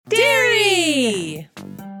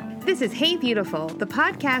This is Hey Beautiful, the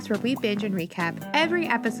podcast where we binge and recap every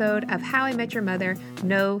episode of How I Met Your Mother,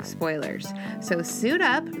 no spoilers. So suit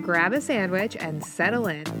up, grab a sandwich, and settle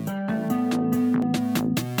in.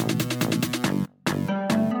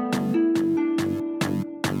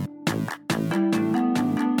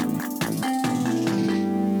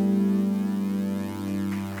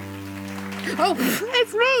 Oh,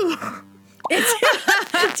 it's me!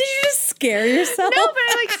 Did you just scare yourself? No, but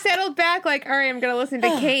I settled back all right, I'm going to listen to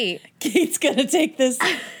Kate. Kate's going to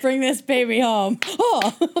bring this baby home.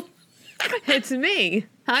 Oh. It's me.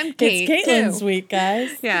 I'm Kate. It's Caitlin's too. week,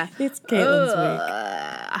 guys. Yeah. It's Caitlin's week.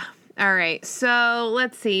 All right, so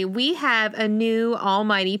let's see. We have a new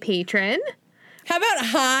almighty patron. How about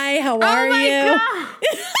hi? How are you? Oh my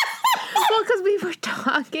God. Well, because we were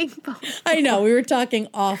talking. I know. We were talking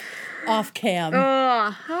off cam.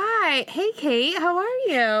 Oh, hi. Hey, Kate. How are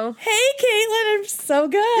you? Hey, Caitlin. I'm so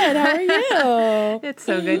good. How are you? It's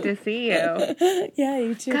so good to see you. Yeah,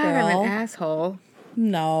 you too, God, girl. I'm an asshole.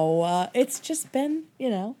 No, it's just been,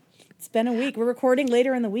 it's been a week. We're recording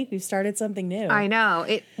later in the week. We've started something new. I know.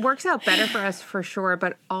 It works out better for us for sure,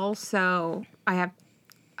 but also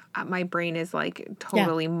my brain is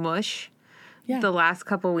totally mush. Yeah. The last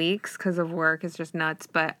couple weeks because of work is just nuts,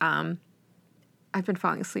 but I've been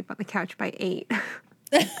falling asleep on the couch by 8.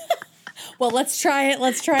 Well, let's try it.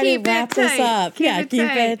 Let's try to wrap this up. Keep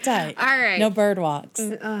it tight. All right. No bird walks.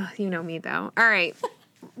 You know me, though. All right.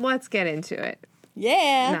 Let's get into it.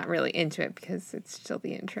 Yeah. Not really into it because it's still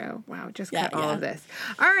the intro. Wow, just cut all of this.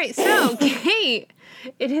 All right. So, Kate,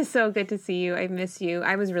 it is so good to see you. I miss you.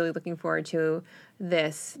 I was really looking forward to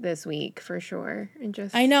this week for sure.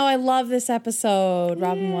 I know. I love this episode,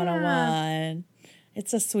 Robin 101.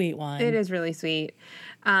 It's a sweet one. It is really sweet.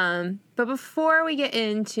 But before we get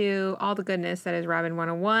into all the goodness that is Robin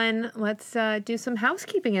 101, let's do some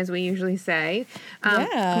housekeeping, as we usually say.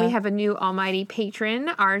 We have a new almighty patron,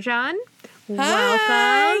 Arjan. Hi.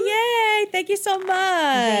 Welcome. Yay. Thank you so much.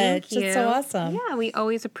 Thank you. It's so awesome. Yeah, we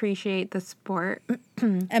always appreciate the support.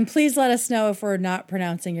 And please let us know if we're not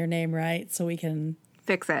pronouncing your name right so we can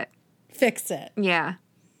Fix it. fix it. Yeah.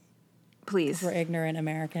 Please. We're ignorant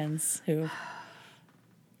Americans who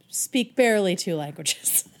speak barely 2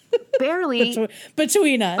 languages. Barely.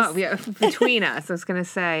 Between us. Oh, yeah. Between us. I was going to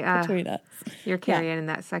say. Between us. You're carrying in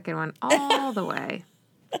that second one all the way.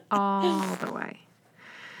 All the way.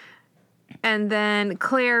 And then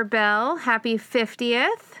Claire Bell, happy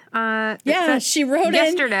 50th. She wrote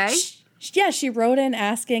yesterday. She wrote in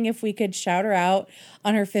asking if we could shout her out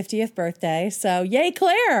on her 50th birthday. So, yay,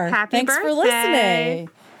 Claire. Thanks for listening.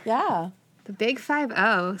 Yeah. The big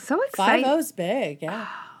 5-0. So exciting. 5-0's big, yeah.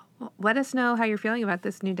 Let us know how you're feeling about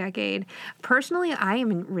this new decade. Personally, I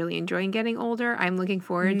am really enjoying getting older. I'm looking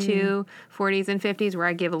forward to 40s and 50s where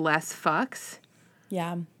I give less fucks.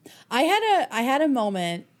 Yeah. I had a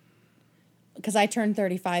moment, because I turned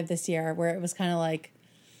 35 this year, where it was kind of like,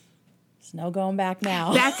 there's no going back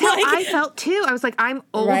now. That's how I felt too. I was like, I'm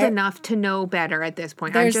old enough to know better at this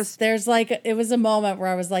point. It was a moment where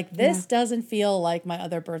I was like, this doesn't feel like my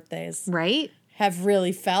other birthdays. Right? Have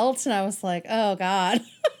really felt. And I was like, oh God.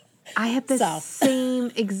 I have the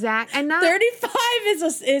same exact, and not 35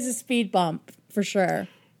 is a speed bump for sure.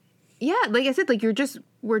 Yeah. Like I said,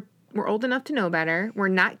 we're old enough to know better. We're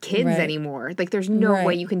not kids anymore. There's no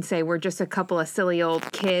way you can say we're just a couple of silly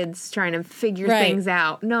old kids trying to figure things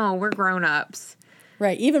out. No, we're grown-ups.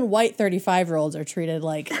 Right. Even white 35-year-olds are treated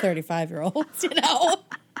like 35-year-olds,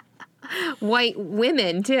 White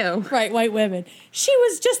women, too. Right, white women. She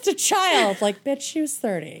was just a child. Bitch, she was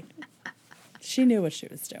 30. She knew what she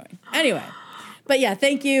was doing. Anyway. But yeah,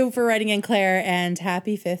 thank you for writing in, Claire, and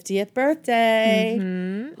happy 50th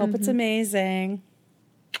birthday. Hope it's amazing.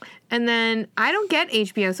 And then I don't get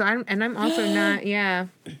HBO, so I'm also not. Yeah,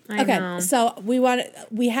 I know. So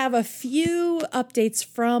we have a few updates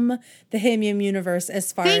from the Himium universe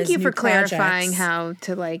as far as thank you new for projects. clarifying how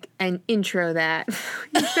to and intro that.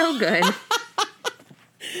 You're so good.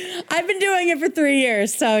 I've been doing it for 3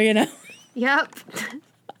 years, so Yep.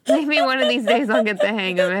 Maybe one of these days I'll get the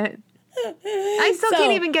hang of it. I still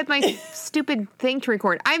can't even get my stupid thing to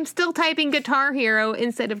record. I'm still typing Guitar Hero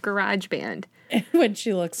instead of GarageBand. When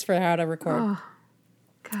she looks for how to record. Oh,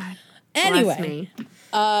 God. Anyway.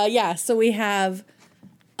 So we have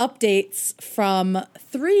updates from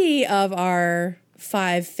 3 of our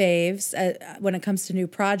 5 faves when it comes to new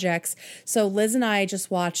projects. So Liz and I just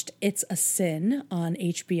watched It's a Sin on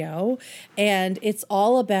HBO, and it's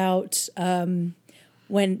all about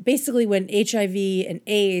when HIV and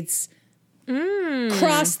AIDS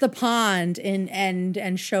crossed the pond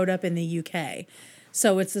and showed up in the UK.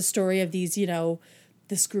 So it's the story of these,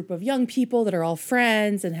 this group of young people that are all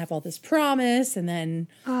friends and have all this promise, and then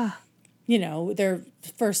you know, they're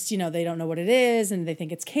first, you know, they don't know what it is and they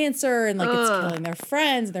think it's cancer and like it's killing their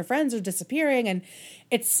friends and their friends are disappearing, and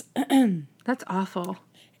it's that's awful.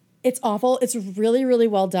 It's awful. It's really, really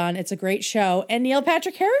well done. It's a great show. And Neil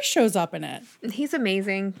Patrick Harris shows up in it. He's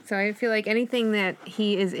amazing. So I feel like anything that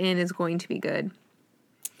he is in is going to be good.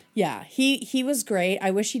 Yeah, he was great.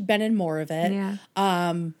 I wish he'd been in more of it. Yeah.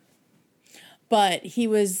 But he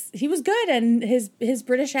was good, and his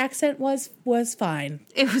British accent was fine.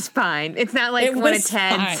 It was fine. It's not like one of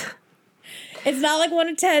Ted's. Fine. It's not like one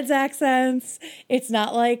of Ted's accents. It's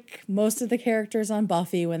not like most of the characters on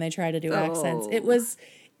Buffy when they try to do accents.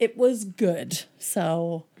 It was good.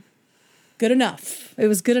 So good enough. It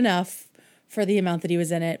was good enough for the amount that he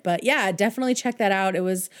was in it. But yeah, definitely check that out. It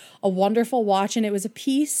was a wonderful watch, and it was a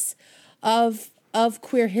piece of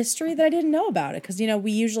queer history that I didn't know about it. Because, you know,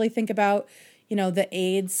 we usually think about, you know, the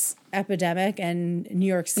AIDS epidemic and New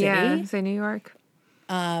York City. Yeah, say New York.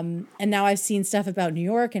 And now I've seen stuff about New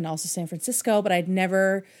York and also San Francisco, but I'd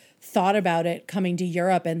never thought about it coming to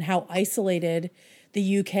Europe and how isolated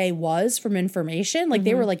the UK was from information. Like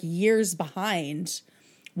they were like years behind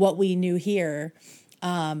what we knew here.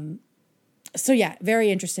 So yeah,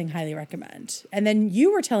 very interesting. Highly recommend. And then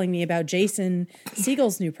you were telling me about Jason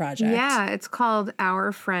Segel's new project. Yeah, it's called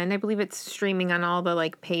Our Friend. I believe it's streaming on all the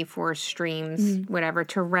like pay for streams, whatever,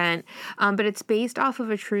 to rent. But it's based off of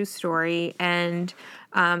a true story. And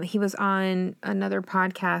he was on another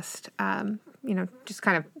podcast, you know, just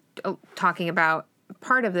kind of talking about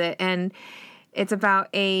part of it. And it's about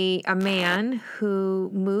a man who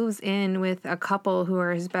moves in with a couple who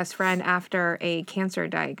are his best friend after a cancer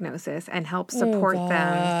diagnosis and helps support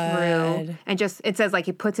them through. And just, it says like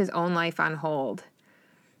he puts his own life on hold.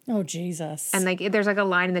 Oh, Jesus. And like there's like a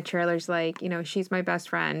line in the trailers like, you know, she's my best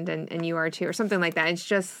friend and you are too, or something like that. It's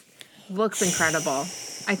just looks incredible.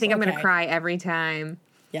 I think I'm going to cry every time.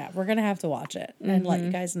 Yeah, we're going to have to watch it and let you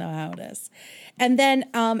guys know how it is. And then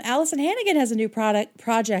Allison Hannigan has a new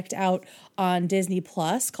project out on Disney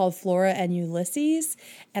Plus called Flora and Ulysses.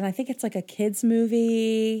 And I think it's like a kid's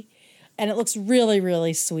movie. And it looks really,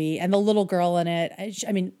 really sweet. And the little girl in it,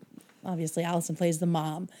 I mean, obviously Allison plays the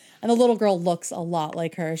mom. And the little girl looks a lot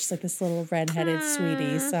like her. She's like this little redheaded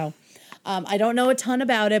sweetie. So I don't know a ton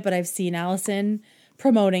about it, but I've seen Allison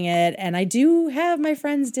promoting it, and I do have my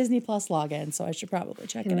friend's Disney Plus login, so I should probably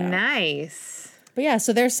check it out. Nice. But yeah,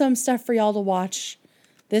 so there's some stuff for y'all to watch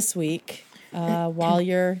this week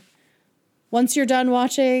once you're done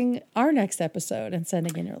watching our next episode and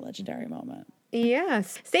sending in your legendary moment.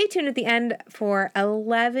 Yes. Stay tuned at the end for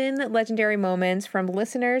 11 legendary moments from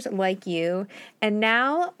listeners like you. And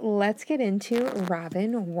now let's get into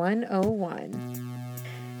Robin 101.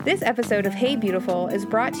 This episode of Hey Beautiful is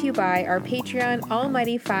brought to you by our Patreon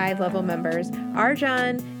Almighty 5 level members,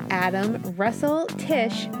 Arjan, Adam, Russell,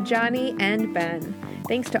 Tish, Johnny, and Ben.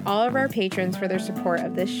 Thanks to all of our patrons for their support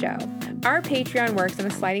of this show. Our Patreon works on a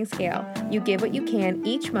sliding scale. You give what you can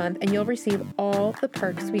each month and you'll receive all the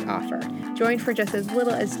perks we offer. Join for just as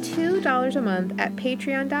little as $2 a month at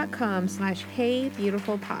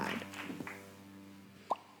patreon.com/heybeautifulpod.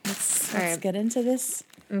 Let's get into this.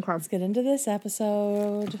 Okay. Let's get into this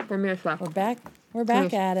episode. We're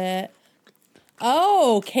back at it.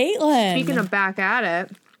 Oh, Caitlin. Speaking of back at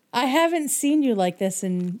it. I haven't seen you like this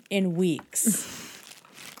in weeks.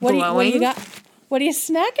 What do you got? What are you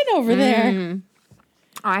snacking over there?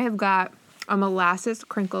 I have got a molasses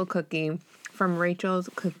crinkle cookie from Rachel's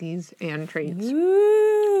Cookies and Treats.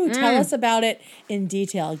 Ooh, tell us about it in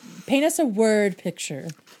detail. Paint us a word picture.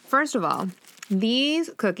 First of all, these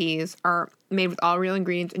cookies are made with all real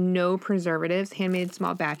ingredients, no preservatives, handmade in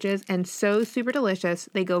small batches, and so super delicious,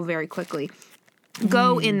 they go very quickly.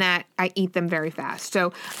 Go in that I eat them very fast.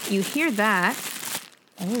 So you hear that,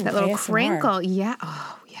 that little ASMR. Crinkle. Yeah.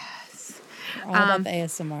 Oh, yes. All about the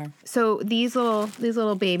ASMR. So these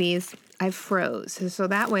little babies, I froze. So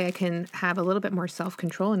that way I can have a little bit more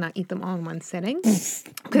self-control and not eat them all in one sitting.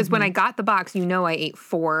 Because when I got the box, you know I ate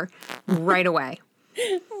 4 right away.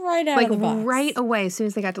 Right out of the box. Right away as soon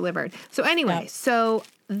as they got delivered. So anyway, so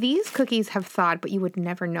these cookies have thawed, but you would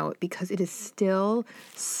never know it because it is still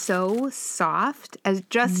so soft, as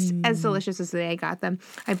delicious as the day I got them.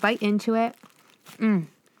 I bite into it.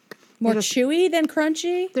 More chewy than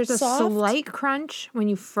crunchy? There's soft? a slight crunch when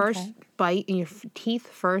you first bite and your teeth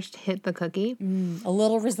first hit the cookie. A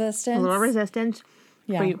little resistance.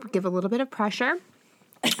 Yeah. Where you give a little bit of pressure.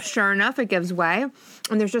 Sure enough, it gives way.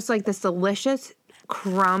 And there's just like this delicious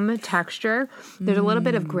crumb texture. There's a little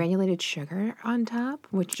bit of granulated sugar on top,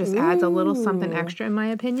 which just adds a little something extra in my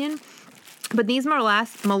opinion. But these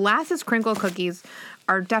molasses crinkle cookies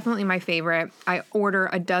are definitely my favorite. I order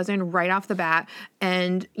a dozen right off the bat.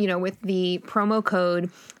 And, with the promo code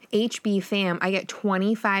HBFAM, I get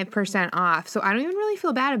 25% off. So I don't even really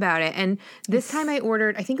feel bad about it. And this time I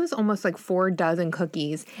ordered, I think it was almost like 4 dozen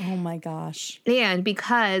cookies. Oh my gosh. And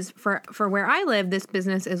because for where I live, this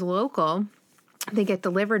business is local, they get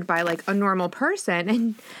delivered by like a normal person.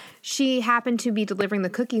 And she happened to be delivering the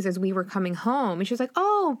cookies as we were coming home. And she was like,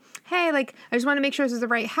 oh, hey, like, I just want to make sure this is the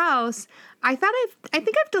right house. I think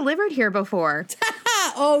I've delivered here before.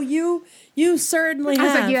 Oh, you certainly have. I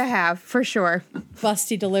was like, yeah, I have, for sure.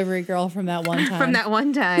 Busty delivery girl from that one time. From that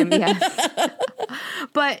one time, yes.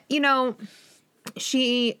 But,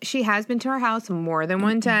 she has been to our house more than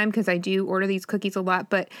one time because I do order these cookies a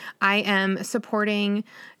lot. But I am supporting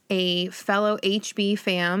a fellow HB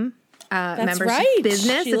fam membership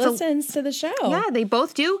business. She listens to the show. Yeah, they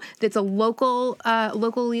both do. It's a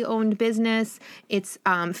locally owned business. It's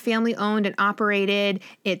family owned and operated.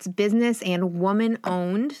 It's business and woman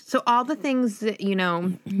owned. So all the things that,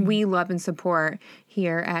 we love and support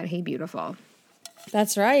here at Hey Beautiful.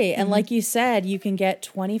 That's right. And like you said, you can get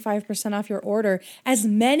 25% off your order, as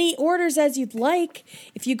many orders as you'd like,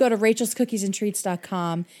 if you go to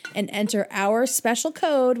rachelscookiesandtreats.com and enter our special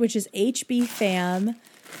code, which is HBFAM.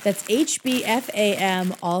 That's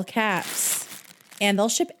HBFAM, all caps. And they'll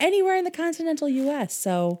ship anywhere in the continental U.S.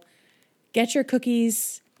 So get your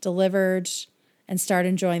cookies delivered and start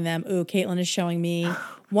enjoying them. Ooh, Caitlin is showing me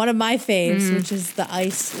one of my faves, which is the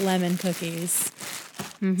iced lemon cookies.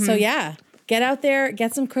 So yeah, get out there,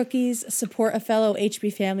 get some cookies, support a fellow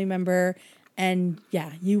HB family member, and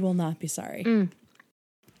yeah, you will not be sorry.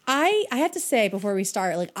 I have to say before we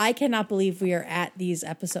start, like, I cannot believe we are at these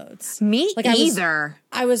episodes. Me either.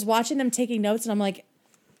 I was watching them taking notes and I'm like,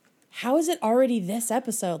 how is it already this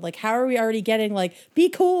episode? Like, how are we already getting like, be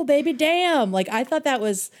cool, baby, damn. Like, I thought that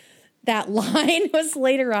line was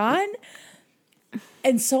later on.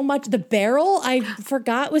 And so much, the barrel, I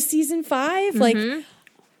forgot was season 5. Like,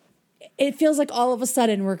 it feels like all of a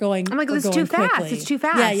sudden we're going. I'm like, it's too fast. Quickly. It's too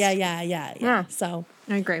fast. Yeah. So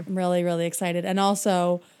I agree. I'm really, really excited. And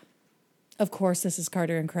also, of course, this is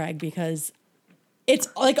Carter and Craig because it's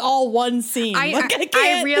like all one scene.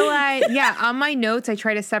 I realize, on my notes, I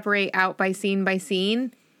try to separate out by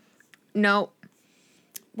scene. No.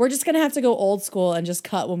 We're just going to have to go old school and just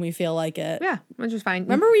cut when we feel like it. Yeah, which is fine.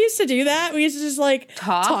 Remember we used to do that? We used to just like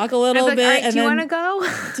talk a little bit. Right, do you want to go?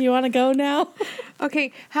 Do you want to go now?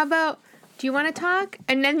 Okay, how about, do you want to talk?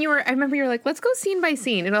 And then I remember you were like, let's go scene by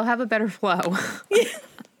scene. It'll have a better flow.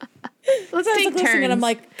 Let's take turns. And I'm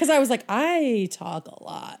like, because I was like, I talk a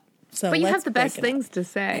lot. So but you have the best things to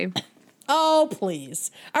say. Oh,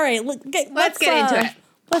 please. All right, let's get into it.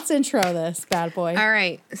 Let's intro this bad boy. All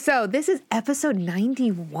right. So this is episode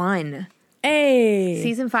 91. Hey.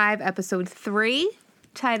 Season 5, episode 3,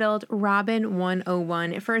 titled Robin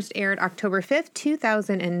 101. It first aired October 5th,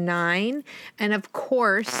 2009. And of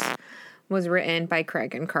course, was written by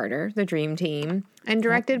Craig and Carter, the Dream Team, and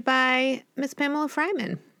directed by Miss Pamela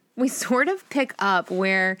Fryman. We sort of pick up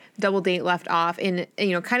where Double Date left off, and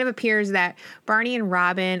kind of appears that Barney and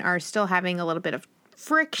Robin are still having a little bit of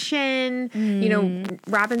friction.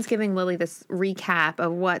 Robin's giving Lily this recap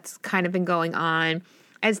of what's kind of been going on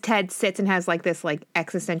as Ted sits and has like this like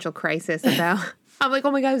existential crisis about. I'm like, oh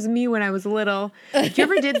my God, it was me when I was little. Did you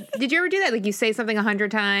ever do that? Like, you say something 100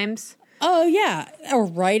 times. Oh yeah, or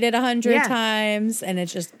write it 100 times, and it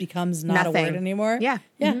just becomes not a word anymore. Yeah.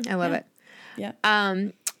 I love it. Yeah.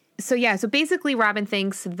 So basically Robin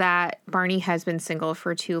thinks that Barney has been single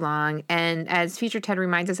for too long. And as Future Ted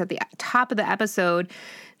reminds us at the top of the episode,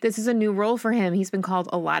 this is a new role for him. He's been called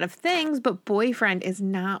a lot of things, but boyfriend is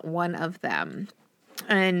not one of them.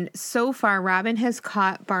 And so far, Robin has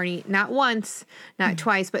caught Barney not once, not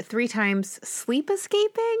twice, but 3 times sleep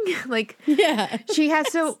escaping.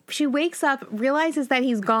 She wakes up, realizes that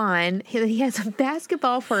he's gone. He has a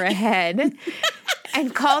basketball for a head.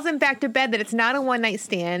 And calls him back to bed that it's not a one-night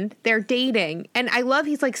stand. They're dating. And I love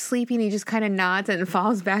he's like sleeping. He just kind of nods and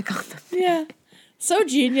falls back on the bed. Yeah. So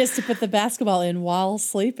genius to put the basketball in while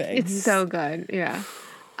sleeping. It's so good. Yeah.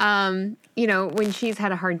 When she's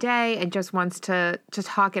had a hard day and just wants to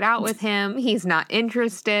talk it out with him, he's not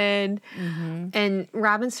interested. And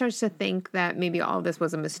Robin starts to think that maybe all of this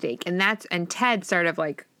was a mistake. And Ted sort of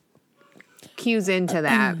like cues into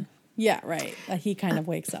that. Yeah, right. He kind of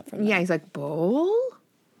wakes up from that. Yeah, he's like, bowl?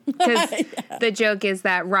 Because the joke is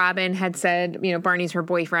that Robin had said, Barney's her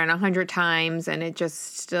boyfriend 100 times, and it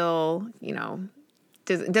just still,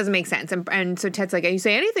 doesn't make sense. And so Ted's like, you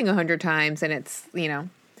say anything 100 times, and it's, and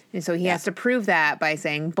so he has to prove that by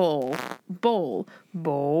saying bowl, bowl,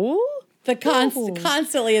 bowl.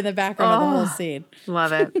 Constantly in the background of the whole scene.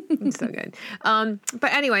 Love it. It's so good.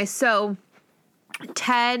 But anyway, so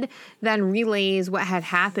Ted then relays what had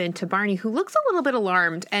happened to Barney, who looks a little bit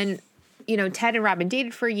alarmed. And, you know, Ted and Robin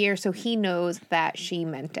dated for a year, so he knows that she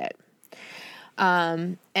meant it.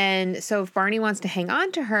 And so if Barney wants to hang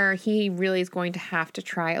on to her, he really is going to have to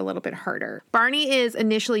try a little bit harder. Barney is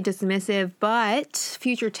initially dismissive, but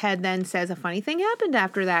future Ted then says a funny thing happened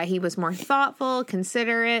after that. He was more thoughtful,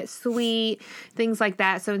 considerate, sweet, things like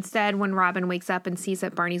that. So instead, when Robin wakes up and sees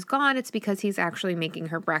that Barney's gone, it's because he's actually making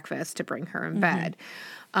her breakfast to bring her in bed.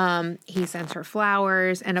 He sends her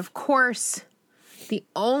flowers. And of course, the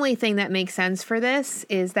only thing that makes sense for this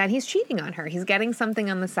is that he's cheating on her. He's getting something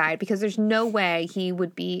on the side because there's no way he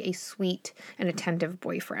would be a sweet and attentive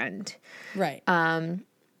boyfriend. Right.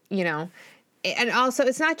 You know, and also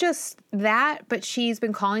it's not just that, but she's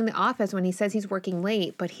been calling the office when he says he's working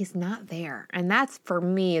late, but he's not there. And that's, for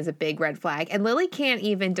me, is a big red flag. And Lily can't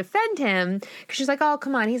even defend him because she's like, oh,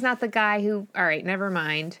 come on, he's not the guy who, all right, never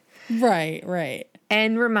mind. Right.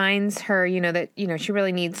 And reminds her, you know, that, you know, she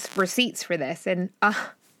really needs receipts for this. And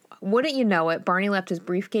wouldn't you know it, Barney left his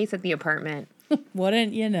briefcase at the apartment.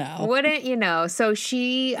 Wouldn't you know? So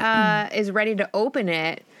she is ready to open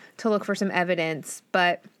it to look for some evidence.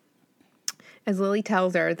 But as Lily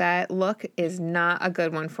tells her, that look is not a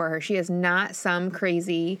good one for her. She is not some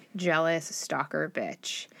crazy, jealous stalker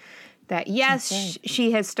bitch. That, yes,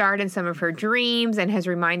 she has starred in some of her dreams and has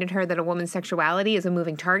reminded her that a woman's sexuality is a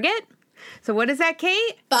moving target. So what is that,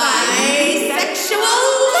 Kate? Bisexual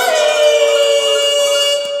Lily!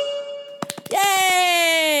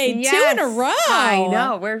 Yay! Yes, 2 in a row. I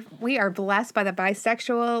know. We are blessed by the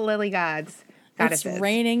bisexual Lily goddesses. It's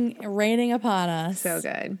raining upon us. So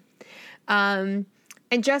good. And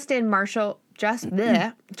just then Marshall bursts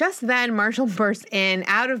in,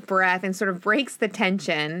 out of breath, and sort of breaks the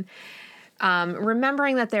tension.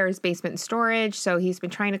 Remembering that there is basement storage, so he's been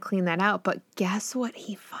trying to clean that out. But guess what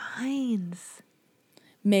he finds?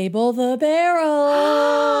 Mabel the Barrel.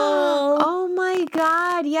 Oh my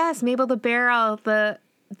God! Yes, Mabel the Barrel. The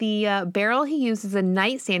barrel he used as a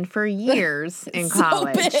nightstand for years in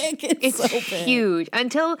college. So big. It's so big. Huge.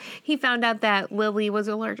 Until he found out that Lily was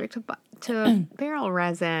allergic to barrel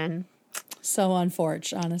resin. So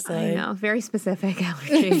unfortunate, honestly. I know, very specific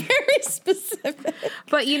allergy. Very specific.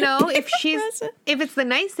 But you know, if it's the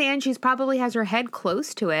nightstand, she's probably has her head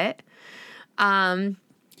close to it.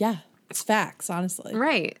 Yeah, it's facts, honestly.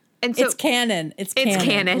 Right. And so it's canon. It's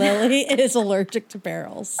canon. Lily is allergic to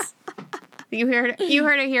barrels. You heard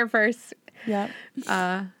it here first. Yep.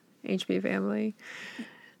 HP family.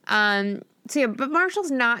 So yeah, but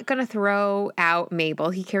Marshall's not going to throw out Mabel.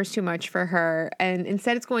 He cares too much for her. And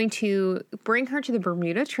instead it's going to bring her to the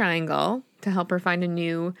Bermuda Triangle to help her find a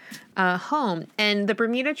new home. And the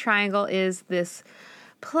Bermuda Triangle is this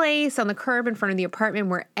place on the curb in front of the apartment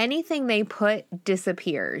where anything they put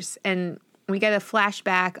disappears. And we get a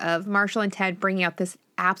flashback of Marshall and Ted bringing out this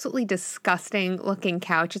absolutely disgusting looking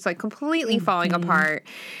couch. It's like completely falling apart.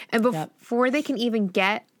 And before they can even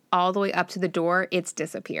get all the way up to the door, it's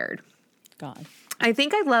disappeared. God. I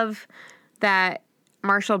think I love that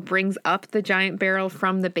Marshall brings up the giant barrel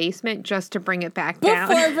from the basement just to bring it back down.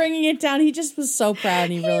 Before bringing it down, he just was so proud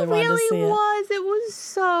and he really wanted to see it. It was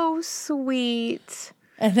so sweet.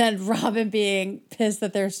 And then Robin being pissed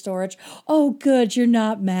at their storage. Oh, good, you're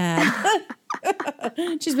not mad.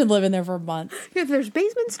 She's been living there for months. If there's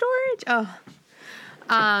basement storage? Oh.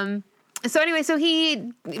 So anyway, so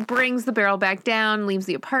he brings the barrel back down, leaves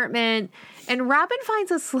the apartment, and Robin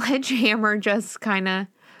finds a sledgehammer just kind of...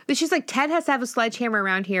 She's like, Ted has to have a sledgehammer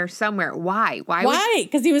around here somewhere. Why? Why?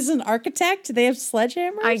 Because he was an architect? Do they have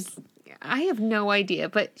sledgehammers? I have no idea,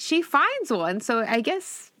 but she finds one, so I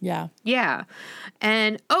guess... Yeah.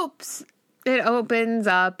 And oops, it opens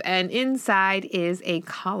up, and inside is a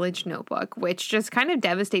college notebook, which just kind of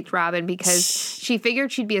devastates Robin because she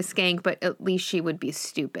figured she'd be a skank, but at least she would be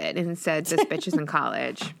stupid. And instead, this bitch is in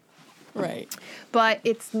college. Right. But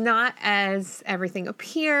it's not as everything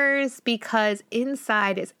appears because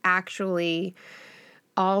inside is actually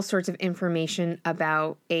all sorts of information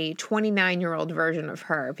about a 29-year-old version of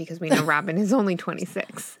her because we know Robin is only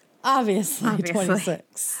 26. Obviously.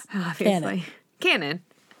 26. Obviously. Canon.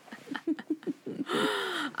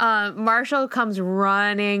 Marshall comes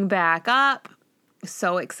running back up,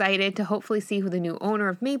 so excited to hopefully see who the new owner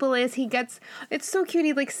of Mabel is. It's so cute.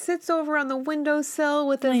 He like sits over on the windowsill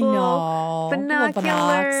with his little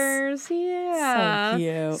binoculars. Yeah. So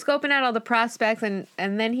cute. Scoping out all the prospects, and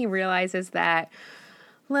then he realizes that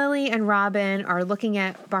Lily and Robin are looking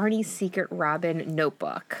at Barney's secret Robin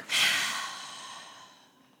notebook.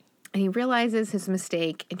 And he realizes his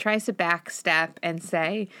mistake and tries to backstep and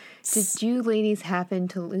say, "Did you ladies happen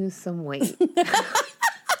to lose some weight?"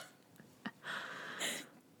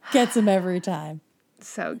 Gets him every time.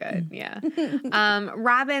 So good, yeah.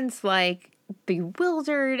 Robin's like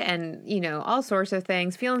bewildered and, all sorts of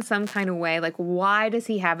things, feeling some kind of way. Like, why does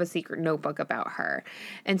he have a secret notebook about her?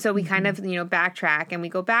 And so we kind of, backtrack and we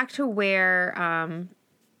go back to where,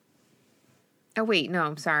 oh, wait, no,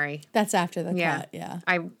 I'm sorry. That's after the cut, yeah.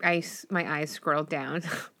 My eyes scrolled down.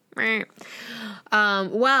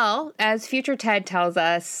 Well, as future Ted tells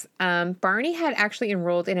us, Barney had actually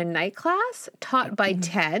enrolled in a night class taught by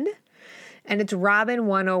Ted, and it's Robin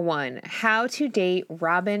 101, How to Date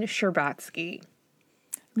Robin Scherbatsky.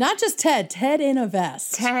 Not just Ted in a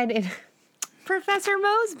vest. Professor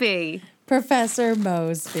Mosby. Professor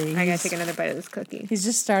Mosby. I gotta take another bite of this cookie. He's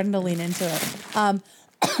just starting to lean into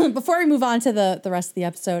it. Before we move on to the rest of the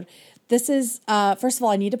episode, this is, first of all,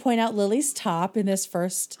 I need to point out Lily's top in this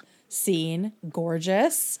first scene.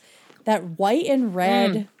 Gorgeous. That white and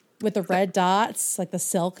red with the red dots, like the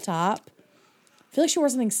silk top. I feel like she wore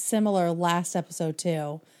something similar last episode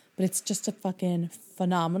too, but it's just a fucking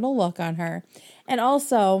phenomenal look on her. And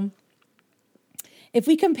also, if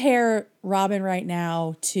we compare Robin right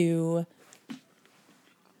now to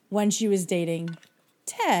when she was dating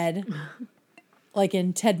Ted, like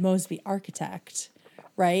in Ted Mosby Architect,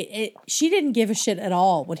 right? She didn't give a shit at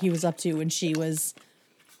all what he was up to when he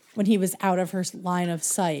was out of her line of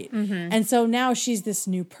sight. Mm-hmm. And so now she's this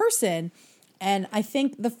new person. And I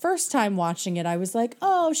think the first time watching it, I was like,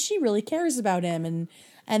 oh, she really cares about him.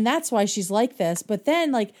 And that's why she's like this. But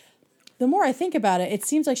then, like, the more I think about it, it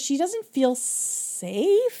seems like she doesn't feel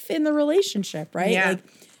safe in the relationship, right? Yeah. Like,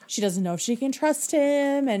 she doesn't know if she can trust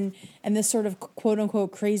him. And this sort of quote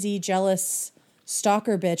unquote crazy, jealous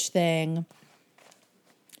stalker bitch thing.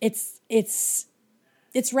 It's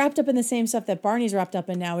wrapped up in the same stuff that Barney's wrapped up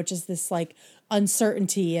in now, which is this like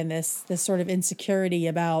uncertainty and this sort of insecurity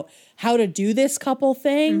about how to do this couple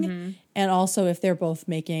thing. Mm-hmm. And also if they're both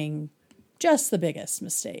making just the biggest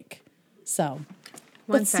mistake. So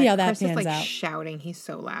let's see how that Chris pans is, like, out. Shouting. He's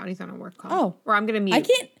so loud. He's on a work call. Oh, or I'm going to mute.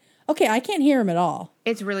 I can't hear him at all.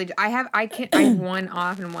 It's really, I have one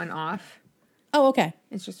off and one off. Oh, okay.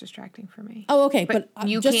 It's just distracting for me. Oh, okay. But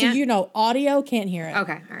you just can't? so you know, audio can't hear it.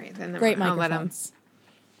 Okay. All right. Then Great microphones.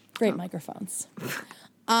 Great microphones.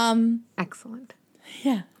 Excellent.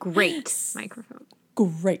 Yeah. Great microphone.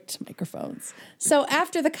 Great microphones. So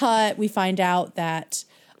after the cut, we find out that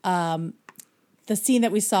the scene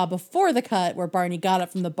that we saw before the cut where Barney got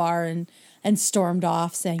up from the bar and stormed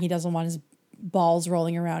off saying he doesn't want his balls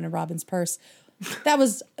rolling around in Robin's purse, that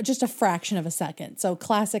was just a fraction of a second. So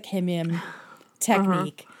classic him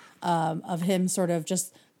technique of him sort of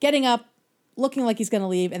just getting up, looking like he's going to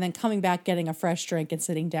leave, and then coming back, getting a fresh drink and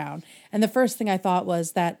sitting down. And the first thing I thought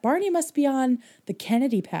was that Barney must be on the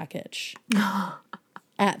Kennedy package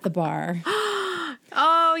at the bar.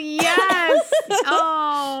 Oh, yes.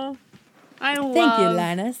 Oh, Thank you,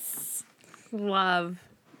 Linus. Love.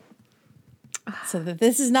 So that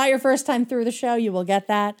this is not your first time through the show, you will get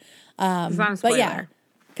that. It's not a spoiler. But yeah,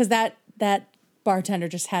 because that bartender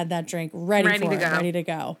just had that drink ready to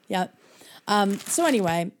go. Yep. So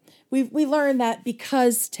anyway, we learned that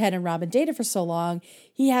because Ted and Robin dated for so long,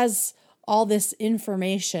 he has all this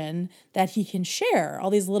information that he can share, all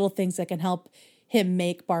these little things that can help him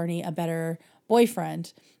make Barney a better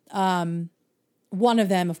boyfriend. One of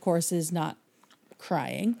them, of course, is not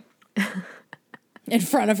crying in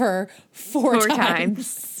front of her four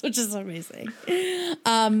times, which is amazing.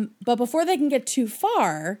 But before they can get too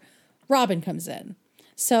far, Robin comes in.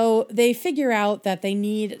 So they figure out that they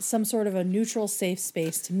need some sort of a neutral, safe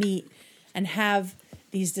space to meet and have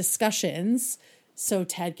these discussions so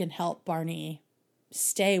Ted can help Barney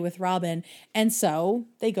stay with Robin. And so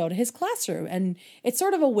they go to his classroom. And it's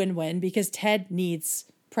sort of a win-win because Ted needs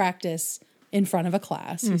practice in front of a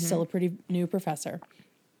class. He's still a pretty new professor.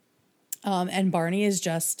 And Barney is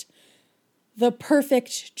just the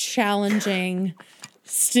perfect, challenging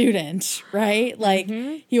student, right? Like,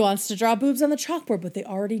 he wants to draw boobs on the chalkboard, but they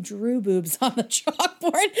already drew boobs on the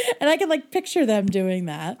chalkboard. And I can, like, picture them doing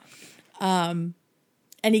that. And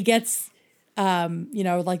he gets,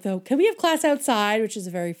 like, can we have class outside? Which is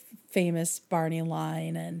a very famous Barney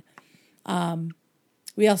line. And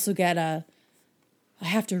we also get I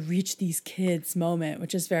have to reach these kids moment,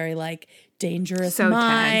 which is very, like, dangerous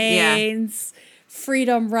minds,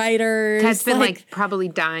 freedom writers. Ted's been, like, probably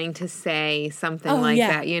dying to say something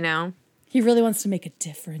that, you know? He really wants to make a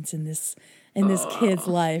difference in this kid's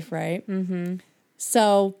life, right? Mm-hmm.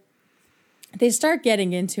 So they start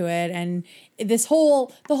getting into it, and the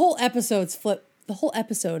whole episode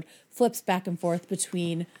flips back and forth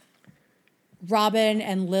between Robin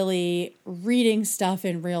and Lily reading stuff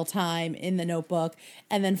in real time in the notebook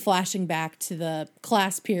and then flashing back to the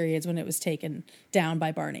class periods when it was taken down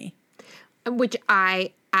by Barney. Which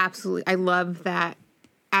I love that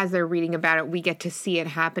as they're reading about it, we get to see it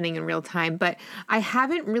happening in real time. But I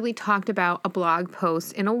haven't really talked about a blog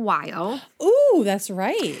post in a while. Ooh, that's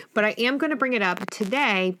right. But I am going to bring it up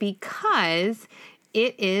today because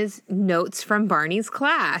it is notes from Barney's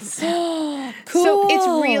class. Cool. So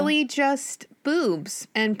it's really just boobs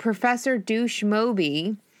and Professor Douche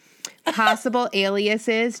Moby, possible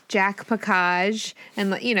aliases, Jack Pacage,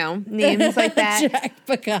 and, you know, names like that. Jack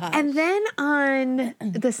Pacage. And then on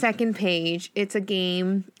the second page, it's a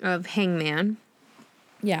game of Hangman.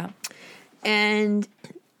 Yeah. And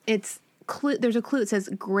there's a clue. It says,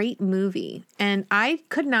 great movie. And I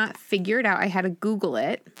could not figure it out. I had to Google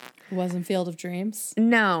it. It wasn't Field of Dreams?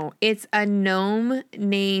 No, it's a gnome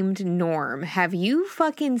named Norm. Have you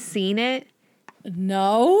fucking seen it?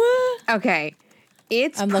 No. Okay.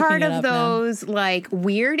 It's part of those like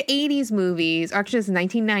weird 80s movies. Actually, it's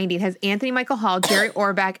 1990. It has Anthony Michael Hall, Jerry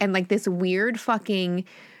Orbach, and like this weird fucking.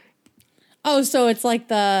 Oh, so it's like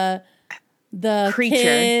the creature.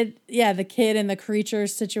 Kid, the kid and the creature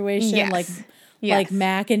situation, Yes. like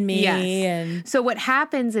Mac and Me. Yes. And so what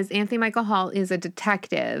happens is Anthony Michael Hall is a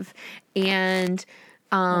detective, and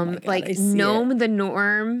Gnome the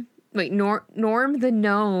Norm. Wait, Norm the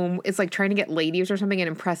gnome is like trying to get ladies or something and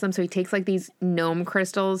impress them. So he takes like these gnome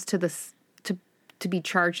crystals to be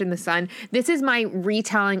charged in the sun. This is my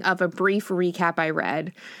retelling of a brief recap I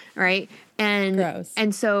read, right? And gross.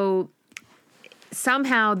 And so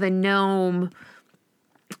somehow the gnome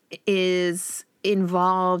is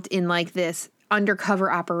involved in like this undercover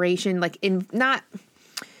operation, like not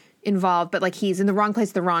involved, but like he's in the wrong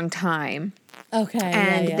place at the wrong time. Okay.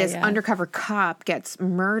 And this undercover cop gets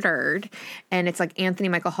murdered, and it's like Anthony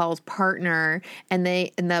Michael Hall's partner, and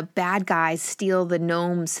the bad guys steal the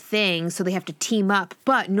gnome's thing, so they have to team up,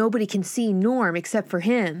 but nobody can see Norm except for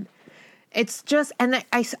him. It's just, and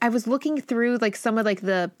I was looking through like some of like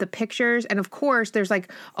the pictures, and of course there's like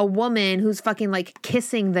a woman who's fucking like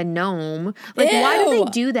kissing the gnome. Like, Ew. why do they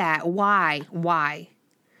do that? Why?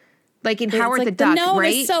 Like in Howard the Duck, the gnome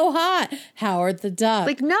right? is so hot. Howard the Duck.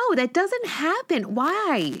 Like, no, that doesn't happen.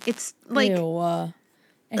 Why? It's like... Ew. And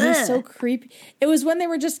he's so creepy. It was when they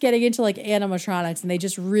were just getting into like animatronics and they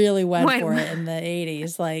just really went for it in the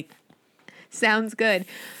 80s. Like... Sounds good.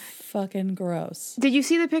 Fucking gross. Did you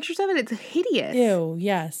see the pictures of it? It's hideous. Ew,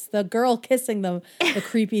 yes. The girl kissing the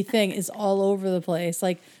creepy thing is all over the place.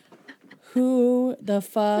 Like, who the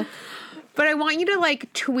fuck? But I want you to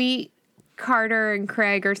like tweet Carter and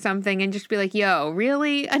Craig or something and just be like, yo,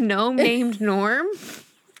 really? A gnome named Norm?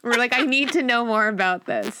 We're like, I need to know more about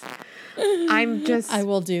this. I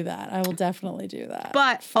will do that. I will definitely do that.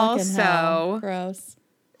 But fucking also... hell. Gross.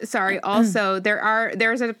 Sorry, also,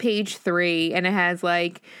 there's a page 3 and it has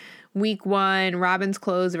like week 1, Robin's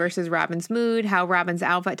clothes versus Robin's mood, how Robin's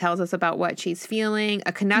outfit tells us about what she's feeling.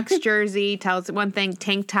 A Canucks jersey tells us one thing,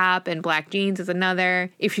 tank top and black jeans is another.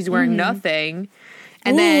 If she's wearing nothing.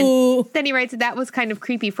 And then he writes, that was kind of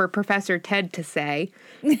creepy for Professor Ted to say.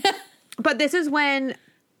 But this is when,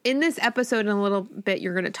 in this episode, in a little bit,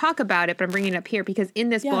 you're going to talk about it, but I'm bringing it up here because in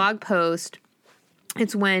this blog post,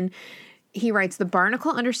 it's when he writes, the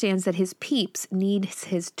barnacle understands that his peeps need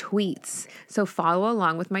his tweets. So follow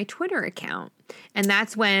along with my Twitter account. And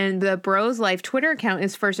that's when the Bros Life Twitter account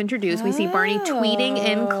is first introduced. We see Barney tweeting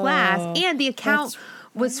in class. And the account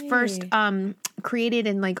was first created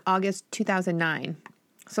in like August 2009.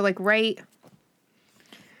 So like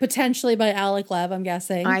potentially by Alec Lev, I'm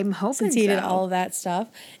guessing. I'm hoping since he did all of that stuff.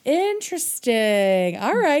 Interesting.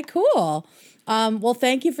 All right, cool. Well,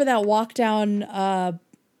 thank you for that walk down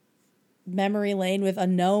memory lane with a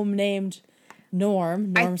gnome named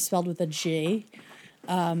Norm. Norm spelled with a G.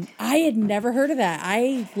 I had never heard of that.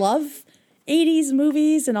 I love 80s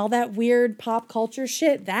movies and all that weird pop culture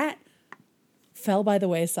shit. That fell by the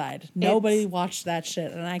wayside. Nobody watched that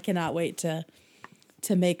shit, and I cannot wait to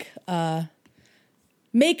make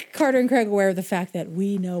Carter and Craig aware of the fact that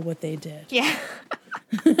we know what they did. Yeah.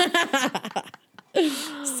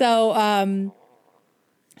 So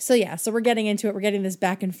we're getting into it. We're getting this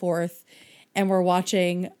back and forth, and we're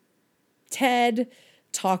watching Ted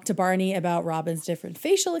talk to Barney about Robin's different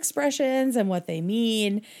facial expressions and what they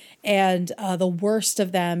mean. And the worst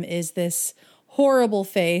of them is this horrible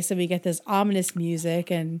face, and we get this ominous music,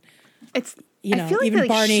 and it's I feel like even they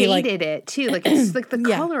Barney shaded it too. Like it's like the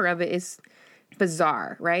color of it is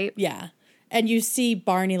bizarre, right? Yeah. And you see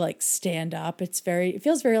Barney like stand up. It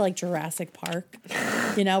feels very like Jurassic Park,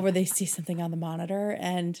 where they see something on the monitor.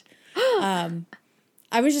 And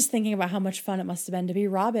I was just thinking about how much fun it must have been to be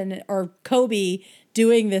Robin or Kobe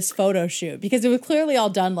doing this photo shoot, because it was clearly all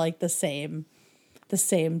done like the same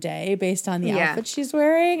day based on the outfit she's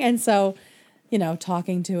wearing. And so,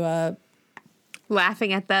 talking to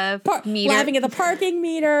laughing at the meter. Laughing at the parking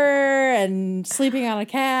meter and sleeping on a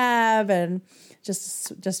cab and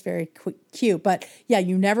just very cute. But yeah,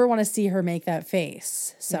 you never want to see her make that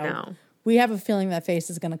face. So we have a feeling that face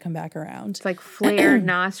is going to come back around. It's like flared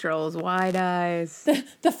nostrils, wide eyes.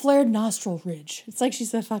 The flared nostril ridge. It's like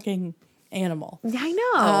she's a fucking animal. I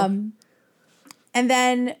know. And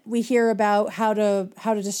then we hear about how to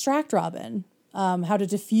distract Robin, how to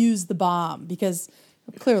defuse the bomb, because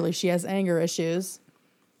clearly she has anger issues.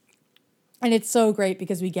 And it's so great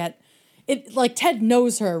because we get it, like Ted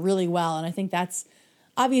knows her really well. And I think that's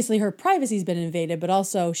obviously her privacy's been invaded, but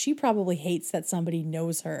also she probably hates that somebody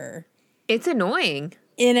knows her. It's annoying.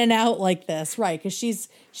 In and out like this, right? Because she's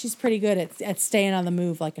pretty good at staying on the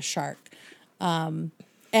move like a shark. And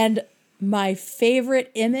my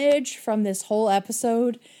favorite image from this whole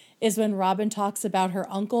episode is when Robin talks about her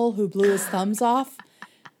uncle who blew his thumbs off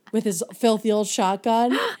with his filthy old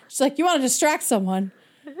shotgun. She's like, you want to distract someone?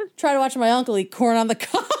 Try to watch my uncle eat corn on the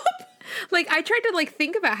cob. Like, I tried to, like,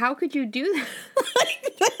 think about how could you do that?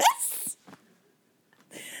 Like this.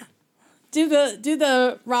 Do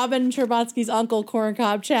the Robin Scherbatsky's uncle corn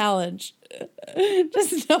cob challenge.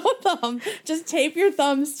 Just no thumb. Just tape your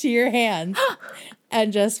thumbs to your hands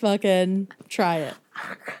and just fucking try it.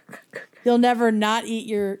 You'll never not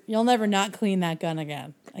clean that gun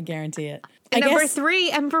again. I guarantee it. And number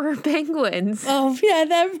 3, Emperor Penguins. Oh, yeah,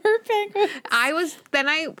 the Emperor Penguins.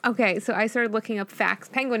 So I started looking up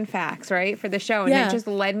penguin facts, right, for the show, and it just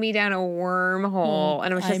led me down a wormhole,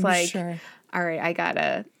 and I was just all right, I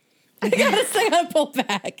gotta pull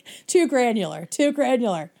back. Too granular.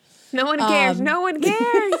 No one cares. No one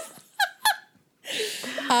cares.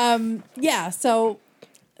 Yeah, so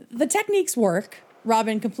the techniques work.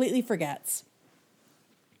 Robin completely forgets.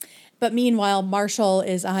 But meanwhile, Marshall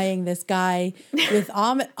is eyeing this guy with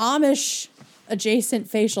Amish adjacent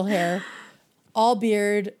facial hair, all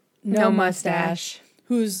beard, no mustache,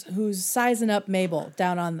 who's sizing up Mabel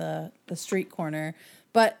down on the street corner.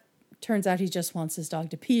 But turns out he just wants his dog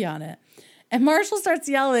to pee on it. And Marshall starts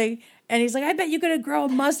yelling, and he's like, I bet you could grow a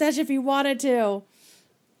mustache if you wanted to.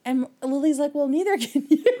 And Lily's like, well, neither can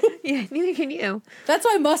you. Yeah, neither can you. That's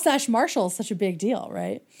why Mustache Marshall is such a big deal,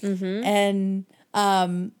 right? Mm-hmm. And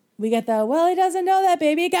we get he doesn't know that,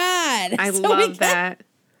 baby God. I love that.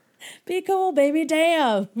 Be cool, baby,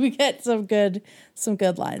 damn. We get some good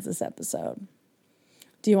lines this episode.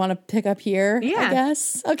 Do you want to pick up here? Yeah. I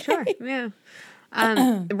guess. Okay. Sure. Yeah.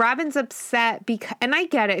 Robin's upset and I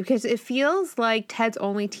get it, because it feels like Ted's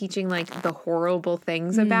only teaching like the horrible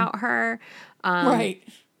things about her. Right.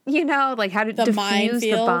 Like how to defuse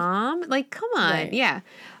the bomb. Like, come on. Right. Yeah.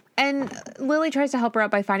 And Lily tries to help her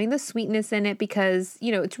out by finding the sweetness in it, because,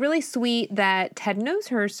 it's really sweet that Ted knows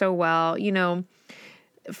her so well.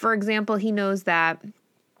 For example, he knows that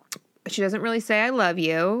she doesn't really say I love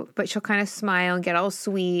you, but she'll kind of smile and get all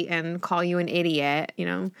sweet and call you an idiot,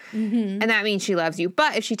 Mm-hmm. And that means she loves you.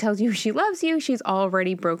 But if she tells you she loves you, she's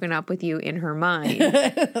already broken up with you in her mind.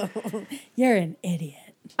 You're an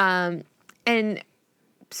idiot. And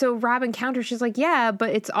so Robin counters, she's like, yeah,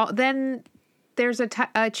 but it's all, then there's a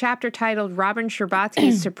chapter titled Robin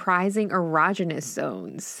Scherbatsky's Surprising Erogenous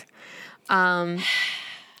Zones.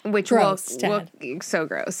 Which gross, will so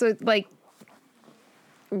gross. So like,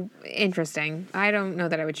 interesting. I don't know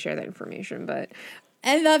that I would share that information, but.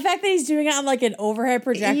 And the fact that he's doing it on like an overhead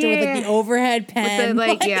projector with like the overhead pen.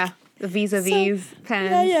 With the vis-a-vis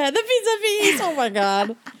pen. Yeah, the vis-a-vis. Oh my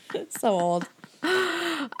God. So old.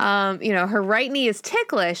 Her right knee is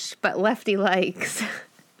ticklish, but Lefty likes.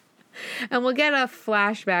 And we'll get a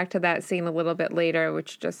flashback to that scene a little bit later,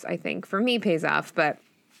 which just, I think, for me pays off. But,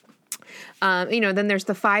 then there's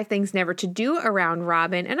the 5 things never to do around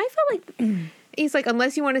Robin. And I feel like he's like,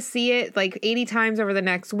 unless you want to see it like 80 times over the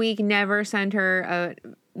next week, never send her a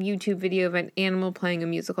YouTube video of an animal playing a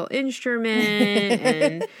musical instrument.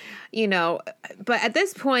 And, but at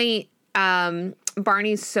this point,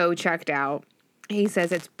 Barney's so checked out. He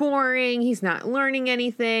says it's boring. He's not learning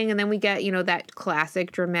anything. And then we get, that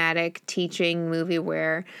classic dramatic teaching movie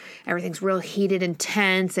where everything's real heated and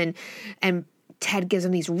tense, and Ted gives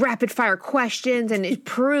him these rapid fire questions, and it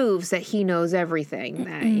proves that he knows everything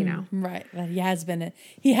that, Right.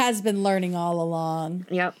 He has been learning all along.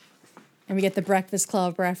 Yep. And we get the Breakfast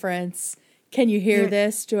Club reference. Can you hear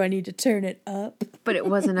this? Do I need to turn it up? But it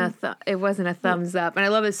wasn't a thumbs up. And I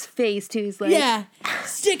love his face too. He's like, yeah,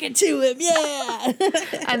 stick it to him, yeah.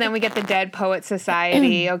 And then we get the Dead Poet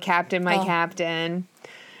Society. Oh, Captain, my Captain.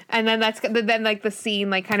 And then then like the scene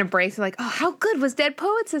like kind of breaks. Like, oh, how good was Dead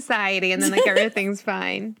Poet Society? And then like everything's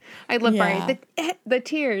fine. I love Barney. The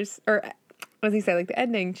tears, or what does he say? Like the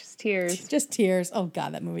ending, just tears. Just tears. Oh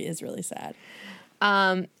God, that movie is really sad.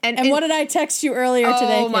 And what did I text you earlier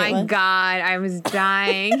today, Oh Caitlin? my God, I was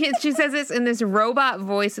dying. She says this in this robot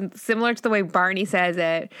voice, similar to the way Barney says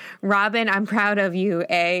it. Robin, I'm proud of you,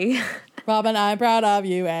 eh? Robin, I'm proud of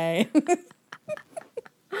you, eh?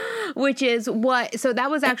 Which is what, so that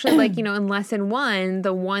was actually like, you know, in lesson 1,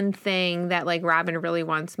 the one thing that like Robin really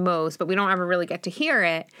wants most, but we don't ever really get to hear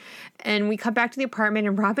it. And we come back to the apartment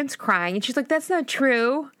and Robin's crying and she's like, that's not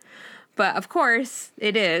true. But of course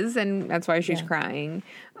it is, and that's why she's crying.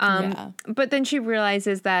 But then she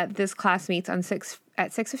realizes that this class meets at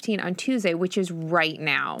 6:15 on Tuesday, which is right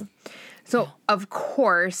now. So of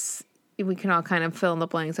course we can all kind of fill in the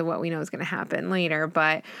blanks of what we know is going to happen later.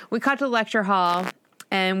 But we cut to the lecture hall.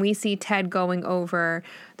 And we see Ted going over,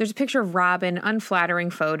 there's a picture of Robin, unflattering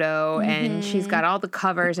photo, and she's got all the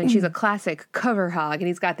covers, and she's a classic cover hog, and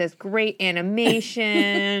he's got this great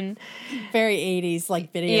animation. Very 80s,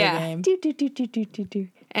 like, video game. Do.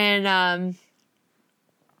 And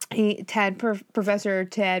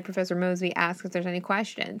Professor Mosby asks if there's any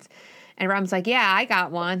questions. And Robin's like, yeah, I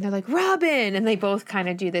got one. They're like, Robin! And they both kind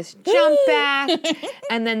of do this jump back.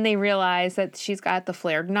 And then they realize that she's got the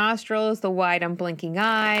flared nostrils, the wide, unblinking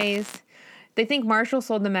eyes. They think Marshall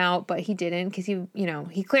sold them out, but he didn't because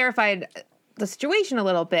he clarified the situation a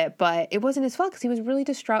little bit, but it wasn't his fault because he was really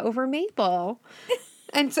distraught over Maple.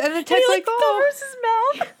 And then Ted's like, covers his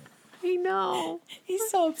mouth. I know. He's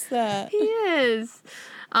so upset. He is.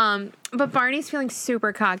 But Barney's feeling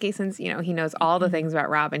super cocky since, he knows all the things about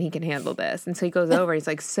Robin. He can handle this. And so he goes over. He's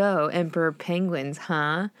like, so, Emperor Penguins,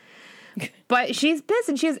 huh? But she's pissed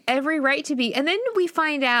and she has every right to be. And then we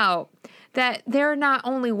find out that there are not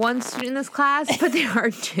only one student in this class, but there are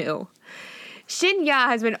two. Shinya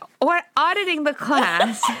has been auditing the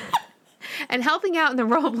class and helping out in the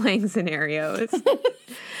role-playing scenarios.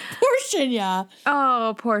 Poor Shinya.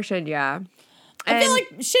 Oh, poor Shinya. I feel like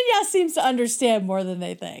Shinya seems to understand more than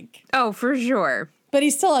they think. Oh, for sure. But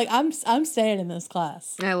he's still like, I'm staying in this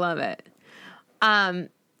class. I love it. And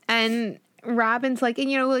Robin's like, and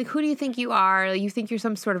who do you think you are? You think you're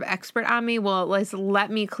some sort of expert on me? Well, let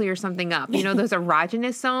me clear something up. Those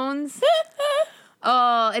erogenous zones?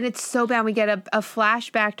 Oh, and it's so bad. We get a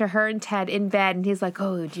flashback to her and Ted in bed, and he's like,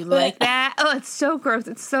 oh, do you like that? Oh, it's so gross.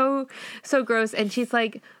 It's so gross. And she's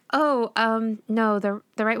like, oh, no, the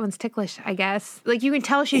right one's ticklish, I guess. Like, you can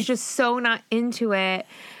tell she's just so not into it.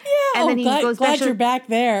 Yeah, and then he goes back. Glad you're back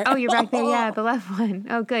there. Oh, you're back there? Yeah, the left one.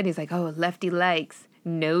 Oh, good. He's like, oh, lefty likes.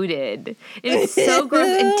 Noted. And it's so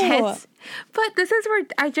gross and tense. But this is where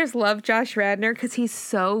I just love Josh Radnor because he's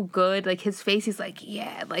so good. Like, his face, he's like,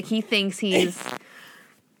 yeah. Like, he thinks he's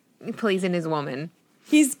pleasing his woman.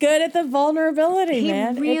 He's good at the vulnerability,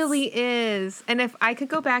 man. He really is. And if I could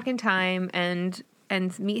go back in time and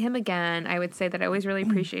meet him again, I would say that I always really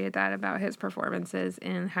appreciated that about his performances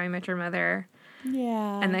in How I Met Your Mother.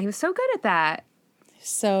 Yeah. And that he was so good at that.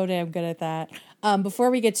 So damn good at that. Before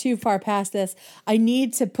we get too far past this, I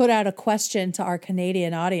need to put out a question to our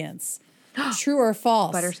Canadian audience. True or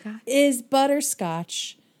false? Butterscotch? Is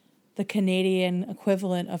butterscotch the Canadian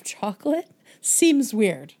equivalent of chocolate? Seems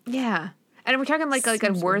weird. Yeah. And we're talking like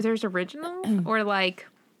a Werther's original or like...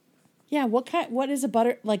 Yeah, what is a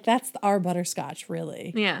butter... Like, that's our butterscotch,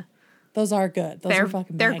 really. Yeah. Those are good. Those are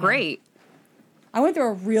fucking They're banging. great. I went through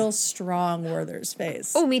a real strong Werther's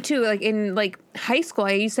phase. Oh, me too. Like, in, high school,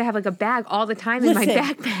 I used to have, a bag all the time in my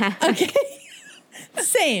backpack. Okay.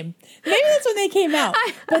 Same. Maybe that's when they came out.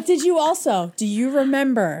 But do you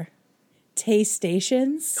remember Taste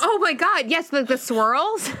Stations? Oh, my God. Yes, the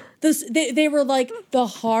swirls. They were like the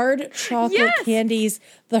hard chocolate candies,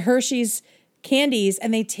 the Hershey's candies,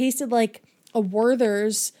 and they tasted like a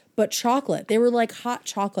Werther's but chocolate. They were like hot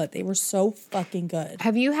chocolate. They were so fucking good.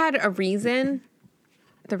 Have you had a Reason?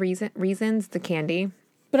 Reasons, the candy.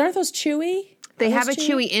 But aren't those chewy? They have a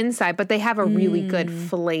chewy inside, but they have a really good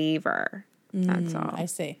flavor. That's all. I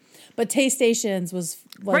see. But Taste Stations was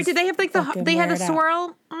right. Did they have they had a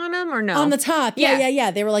swirl on them or no? On the top.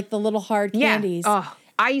 Yeah. They were like the little hard candies. Oh,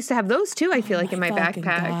 I used to have those too. I feel like in my backpack.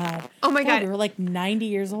 God. Oh my God. We were like 90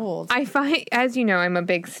 years old. I find, as you know, I'm a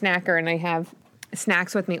big snacker and I have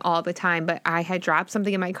snacks with me all the time, but I had dropped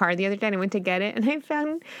something in my car the other day and I went to get it and I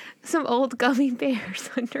found some old gummy bears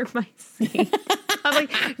under my seat. I was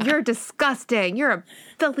like, you're disgusting. You're a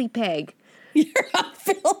filthy pig.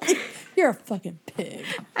 You're a fucking pig.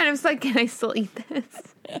 And I was like, can I still eat this?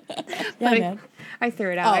 Yeah, man. I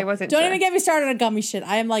threw it out. I wasn't Don't even get me started on gummy shit.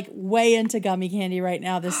 I am like way into gummy candy right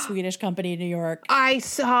now. This Swedish company in New York. I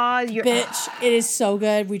saw your bitch. It is so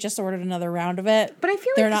good. We just ordered another round of it. But I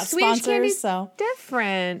feel they're like not Swedish sponsors, so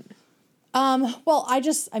different. Well, I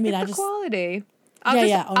just quality. Oh,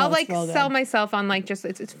 no, I'll like sell myself on like just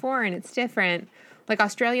it's foreign. It's different. Like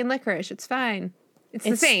Australian licorice. It's fine. It's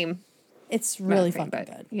the same. It's really fucking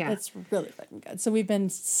good. Yeah. It's really fucking good. So we've been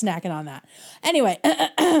snacking on that. Anyway,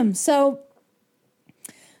 so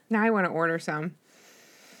now I want to order some.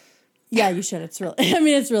 Yeah, you should. It's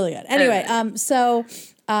it's really good. Anyway, so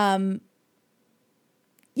the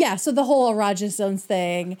whole erogenous zones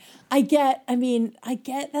thing. I get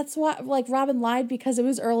that's why like Robin lied because it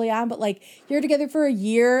was early on, but like you're together for a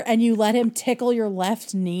year and you let him tickle your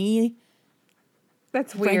left knee.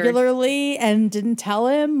 That's weird. Regularly and didn't tell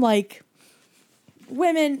him. Like,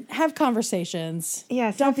 women, have conversations.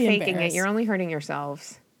 Yeah, don't be faking it. You're only hurting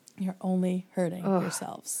yourselves. You're only hurting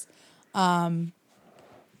yourselves.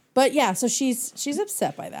 But yeah, so she's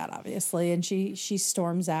upset by that, obviously, and she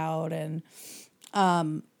storms out, and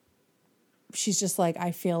she's just like,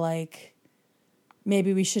 I feel like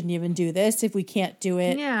maybe we shouldn't even do this if we can't do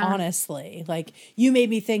it honestly. Like, you made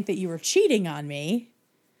me think that you were cheating on me.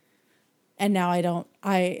 And now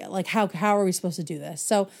how are we supposed to do this?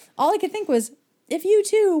 So all I could think was, if you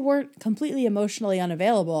two weren't completely emotionally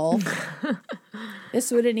unavailable, this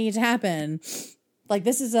wouldn't need to happen. Like,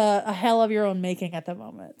 this is a hell of your own making at the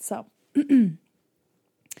moment. So,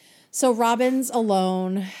 so Robin's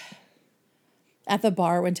alone at the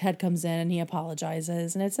bar when Ted comes in and he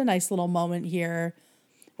apologizes. And it's a nice little moment here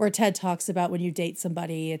where Ted talks about when you date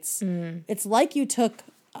somebody, it's like you took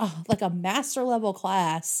like a master level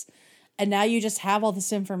class and now you just have all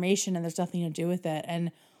this information and there's nothing to do with it.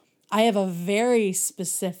 And I have a very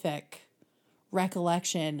specific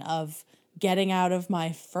recollection of getting out of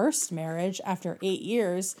my first marriage after 8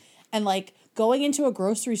 years and like going into a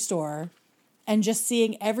grocery store and just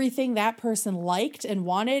seeing everything that person liked and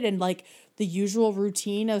wanted and like the usual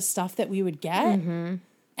routine of stuff that we would get. Mm-hmm.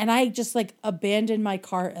 And I just like abandoned my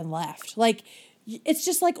cart and left. Like, it's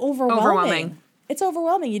just like overwhelming. It's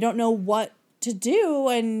overwhelming. You don't know what to do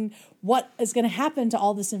and what is going to happen to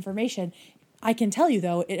all this information. I can tell you,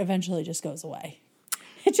 though, it eventually just goes away.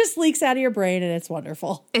 It just leaks out of your brain, and it's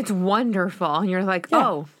wonderful. It's wonderful. And you're like,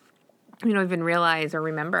 oh, you don't even realize or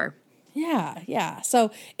remember. Yeah.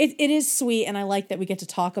 So it is sweet, and I like that we get to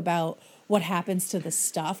talk about what happens to the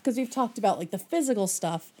stuff, because we've talked about, like, the physical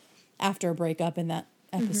stuff after a breakup in that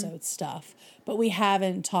episode stuff, but we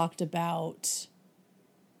haven't talked about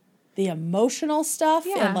the emotional stuff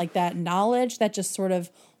and, like, that knowledge that just sort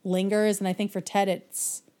of lingers. And I think for Ted,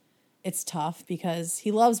 it's tough because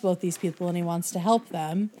he loves both these people and he wants to help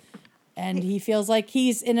them. And he feels like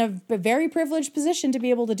he's in a very privileged position to be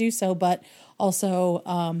able to do so, but also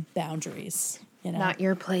boundaries. You know? Not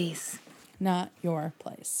your place. Not your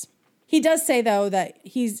place. He does say, though, that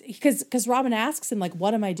because Robin asks him, like,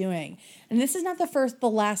 what am I doing? And this is not the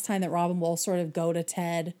last time that Robin will sort of go to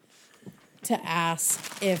Ted to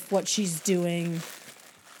ask if what she's doing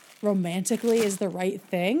romantically is the right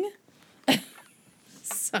thing.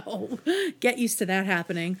 So get used to that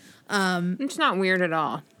happening. It's not weird at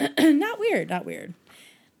all. Not weird.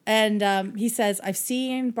 And he says, I've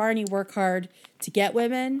seen Barney work hard to get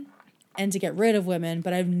women and to get rid of women,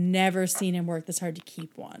 but I've never seen him work this hard to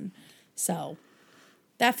keep one. So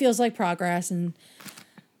that feels like progress. And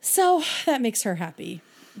so that makes her happy.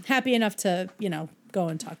 Happy enough to, go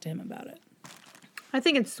and talk to him about it. I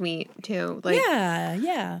think it's sweet, too. Like,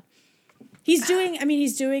 yeah. He's doing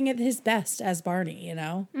it his best as Barney,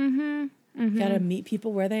 Mm-hmm. Gotta meet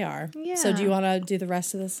people where they are. Yeah. So do you want to do the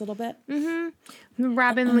rest of this a little bit? Mm-hmm.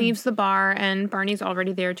 Robin leaves the bar and Barney's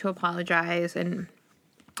already there to apologize. And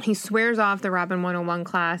he swears off the Robin 101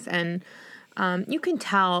 class. And you can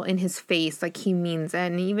tell in his face, like, he means it.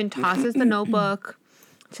 And he even tosses the notebook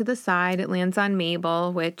to the side. It lands on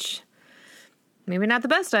Mabel, which maybe not the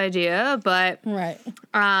best idea, but... Right.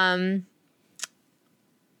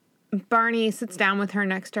 Barney sits down with her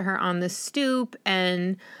next to her on the stoop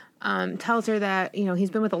and tells her that, he's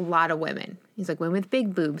been with a lot of women. He's like, women with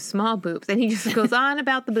big boobs, small boobs. And he just goes on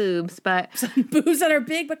about the boobs, but... boobs that are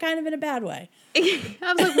big, but kind of in a bad way. I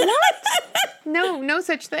was like, what? No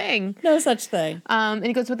such thing. No such thing. And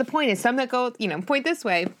he goes, but the point is, some that go, point this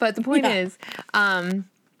way. But the point is...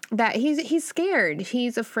 that he's scared.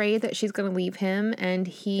 He's afraid that she's going to leave him, and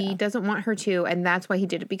he doesn't want her to, and that's why he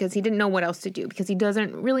did it, because he didn't know what else to do, because he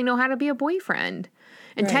doesn't really know how to be a boyfriend.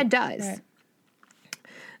 And Ted does.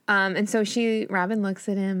 And so Robin looks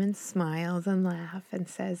at him and smiles and laughs and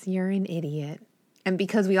says, "You're an idiot." And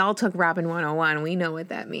because we all took Robin 101, we know what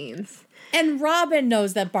that means. And Robin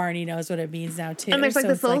knows that Barney knows what it means now, too. And there's like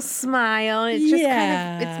this little smile. It's just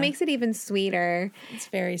kind of, it makes it even sweeter. It's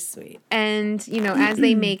very sweet. And, as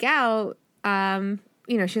they make out,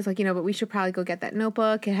 she's like, but we should probably go get that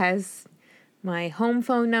notebook. It has my home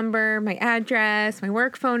phone number, my address, my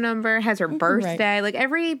work phone number, has her birthday, like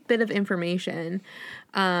every bit of information.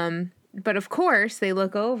 But of course, they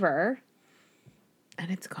look over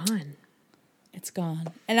and it's gone. It's gone.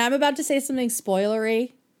 And I'm about to say something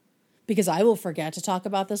spoilery because I will forget to talk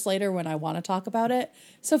about this later when I want to talk about it.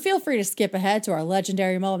 So feel free to skip ahead to our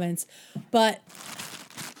legendary moments. But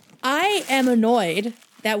I am annoyed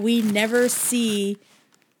that we never see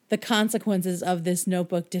the consequences of this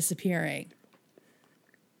notebook disappearing.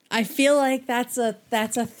 I feel like that's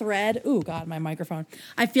a thread. Ooh, God, my microphone.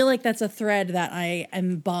 I feel like that's a thread that I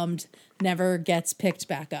am bummed never gets picked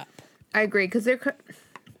back up. I agree, because it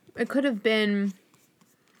could have been,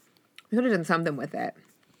 we could have done something with it.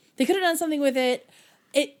 They could have done something with it.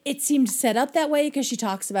 It seemed set up that way because she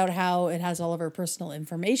talks about how it has all of her personal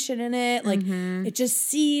information in it. Like, it just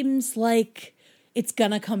seems like it's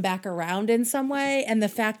going to come back around in some way. And the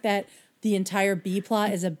fact that the entire B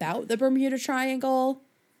plot is about the Bermuda Triangle.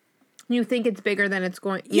 You think it's bigger than it's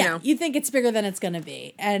going, you think it's bigger than it's going to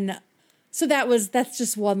be. And so that's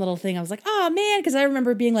just one little thing. I was like, oh man, because I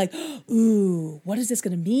remember being like, ooh, what is this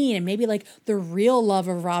going to mean? And maybe like the real love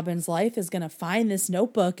of Robin's life is going to find this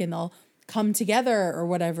notebook and they'll come together or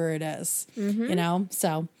whatever it is,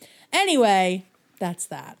 So anyway, that's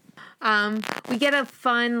that. We get a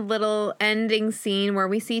fun little ending scene where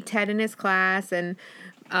we see Ted in his class and,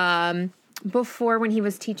 before, when he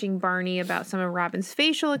was teaching Barney about some of Robin's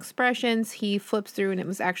facial expressions, he flips through and it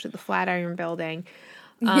was actually the Flatiron Building,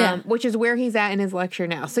 which is where he's at in his lecture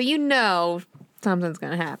now. So something's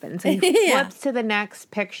going to happen. So he flips to the next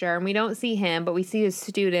picture and we don't see him, but we see his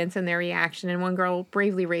students and their reaction. And one girl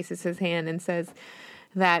bravely raises his hand and says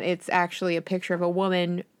that it's actually a picture of a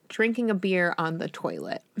woman drinking a beer on the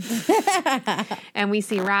toilet. And we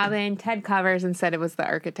see Robin. Ted covers and said it was the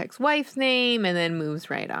architect's wife's name and then moves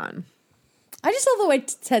right on. I just love the way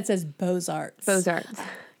Ted says Beaux-Arts. Beaux-Arts.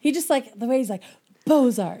 He just like the way he's like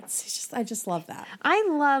Beaux-Arts. I just love that. I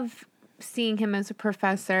love seeing him as a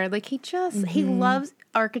professor. Like he loves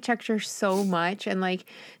architecture so much, and like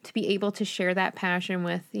to be able to share that passion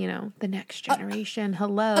with, the next generation.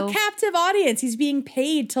 Hello. A captive audience. He's being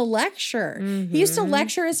paid to lecture. He used to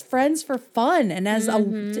lecture his friends for fun and as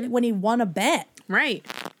when he won a bet. Right.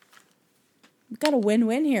 We've got a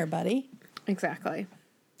win-win here, buddy. Exactly.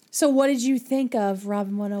 So what did you think of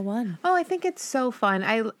Robin 101? Oh, I think it's so fun.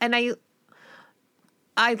 I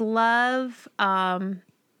love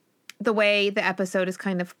the way the episode is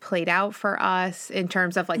kind of played out for us in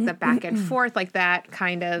terms of like the back and forth, like that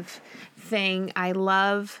kind of thing. I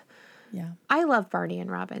love Barney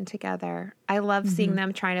and Robin together. I love seeing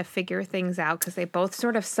them trying to figure things out because they both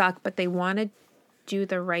sort of suck, but they want to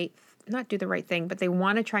not do the right thing, but they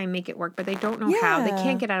want to try and make it work, but they don't know how. They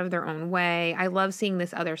can't get out of their own way. I love seeing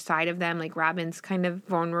this other side of them. Like Robin's kind of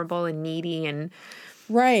vulnerable and needy and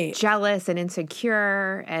jealous and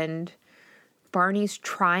insecure, and Barney's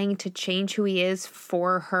trying to change who he is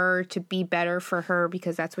for her to be better for her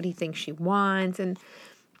because that's what he thinks she wants. And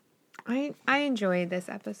I enjoyed this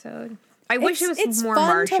episode. I wish it was more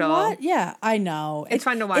Marshall. Yeah, I know. It's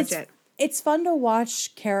fun to watch it. It's fun to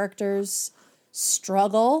watch characters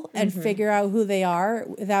struggle and figure out who they are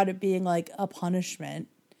without it being like a punishment,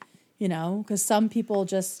 because some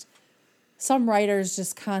writers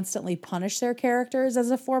just constantly punish their characters as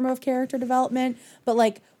a form of character development, but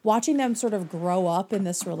like watching them sort of grow up in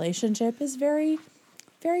this relationship is very,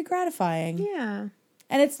 very gratifying. Yeah.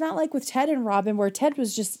 And it's not like with Ted and Robin where Ted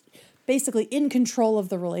was just basically in control of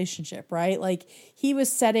the relationship, right? Like he was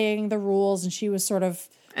setting the rules and she was sort of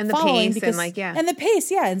and the pace and the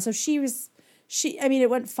pace, and so it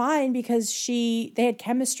went fine because they had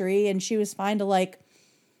chemistry and she was fine to like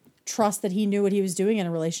trust that he knew what he was doing in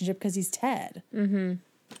a relationship because he's Ted.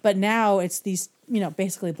 But now it's these,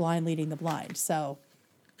 basically blind leading the blind. So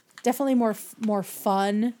definitely more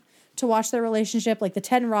fun to watch their relationship. Like the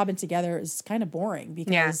Ted and Robin together is kind of boring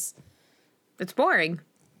because it's boring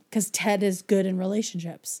because Ted is good in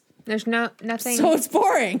relationships. There's nothing. So it's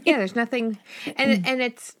boring. Yeah, there's nothing.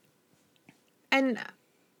 And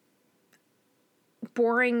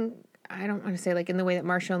boring, I don't want to say like in the way that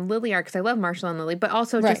Marshall and Lily are, because I love Marshall and Lily, but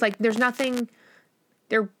also just like there's nothing.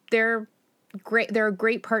 They're great. They're a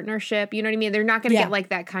great partnership. You know what I mean? They're not going to get like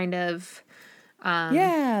that kind of.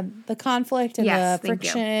 The conflict and the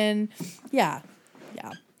friction. Yeah.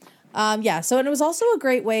 So and it was also a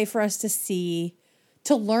great way for us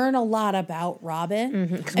to learn a lot about Robin.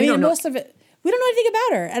 Mm-hmm, I mean, most of it, we don't know anything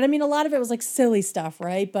about her. And I mean, a lot of it was like silly stuff,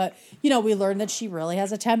 right? But, we learned that she really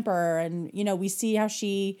has a temper, and, we see how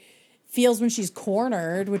she feels when she's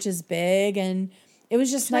cornered, which is big. And it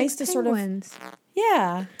was just nice to penguins.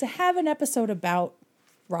 to have an episode about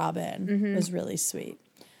Robin was really sweet.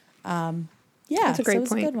 That's a great point. It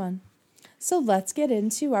was a good one. So let's get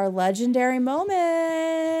into our legendary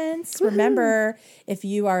moments. Woo-hoo. Remember, if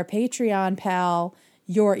you are a Patreon pal,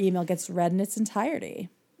 your email gets read in its entirety.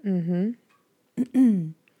 Mm-hmm.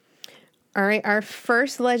 All right, our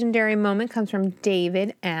first legendary moment comes from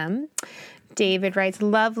David M. David writes,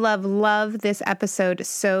 love, love, love this episode.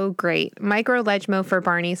 So great. Micro Legmo for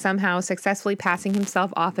Barney somehow successfully passing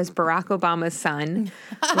himself off as Barack Obama's son.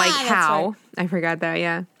 Like how? Right. I forgot that,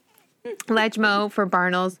 yeah. Legmo for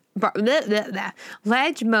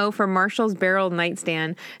Legmo for Marshall's barrel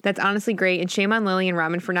nightstand. That's honestly great, and shame on Lily and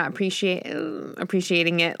Robin for not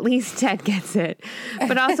appreciating it. At least Ted gets it.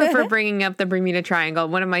 But also for bringing up the Bermuda Triangle,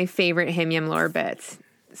 one of my favorite Him Yum lore bits.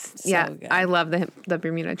 Yeah, so I love the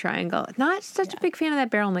Bermuda Triangle. Not such a big fan of that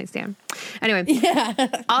barrel nightstand. Anyway,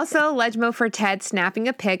 also Legmo for Ted snapping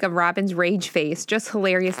a pic of Robin's rage face. Just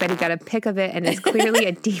hilarious that he got a pic of it and is clearly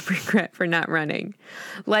a deep regret for not running.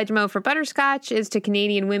 Legmo for Butterscotch is to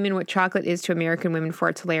Canadian women what chocolate is to American women for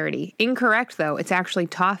its hilarity. Incorrect, though. It's actually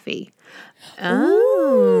toffee.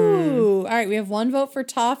 Ooh. All right, we have one vote for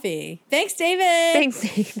toffee. Thanks, David. Thanks,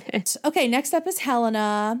 David. Okay, next up is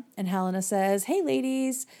Helena. And Helena says, hey,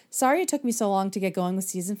 ladies. Sorry it took me so long to get going with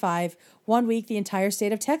season 5. 1 week, the entire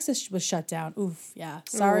state of Texas was shut down. Oof, yeah.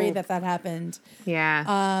 Sorry that happened. Yeah.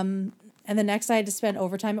 And the next I had to spend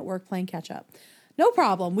overtime at work playing catch up. No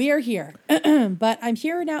problem. We are here. But I'm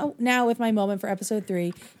here now with my moment for episode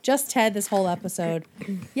 3. Just Ted this whole episode.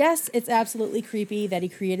 Yes, it's absolutely creepy that he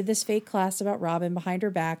created this fake class about Robin behind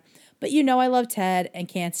her back. But I love Ted and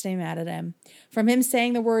can't stay mad at him. From him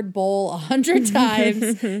saying the word bowl 100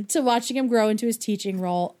 times to watching him grow into his teaching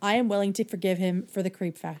role, I am willing to forgive him for the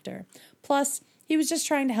creep factor. Plus, he was just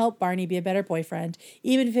trying to help Barney be a better boyfriend,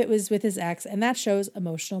 even if it was with his ex, and that shows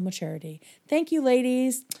emotional maturity. Thank you,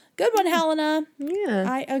 ladies. Good one, Helena. Yeah.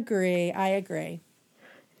 I agree.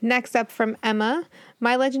 Next up from Emma,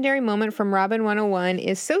 my legendary moment from Robin 101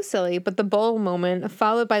 is so silly, but the bowl moment,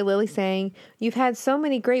 followed by Lily saying, you've had so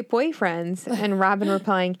many great boyfriends, and Robin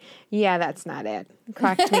replying, yeah, that's not it.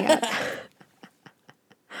 Cracked me up.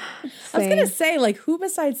 I was going to say, who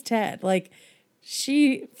besides Ted?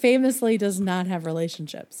 She famously does not have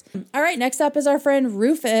relationships. All right, next up is our friend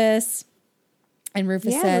Rufus. And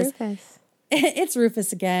Rufus says, Rufus. It's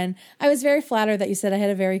Rufus again. I was very flattered that you said I had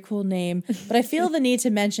a very cool name, but I feel the need to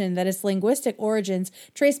mention that its linguistic origins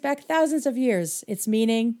trace back thousands of years. Its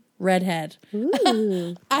meaning, redhead.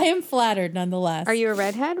 Ooh. I am flattered nonetheless. Are you a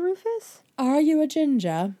redhead, Rufus? Are you a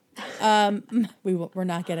ginger? We're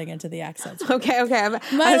not getting into the accents. Okay. I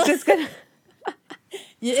was just going to...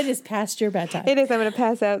 It is past your bedtime. It is. I'm going to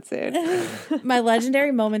pass out soon. My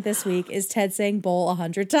legendary moment this week is Ted saying bowl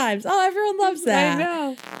 100 times. Oh, everyone loves that. I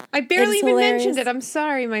know. I barely even mentioned it. I'm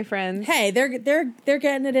sorry, my friends. Hey, they're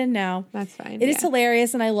getting it in now. That's fine. It is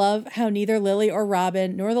hilarious, and I love how neither Lily or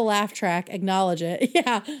Robin nor the laugh track acknowledge it.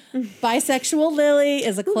 Yeah. Bisexual Lily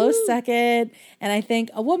is a close second, and I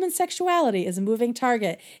think a woman's sexuality is a moving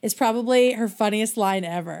target is probably her funniest line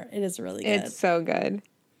ever. It is really good. It's so good.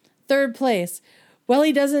 Third place. Well,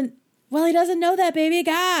 he doesn't know that, baby.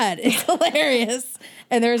 God, it's hilarious.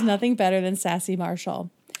 And there's nothing better than Sassy Marshall.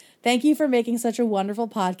 Thank you for making such a wonderful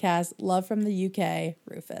podcast. Love from the UK,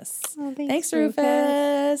 Rufus. Oh, thanks,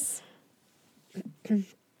 Rufus.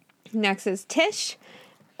 Next is Tish.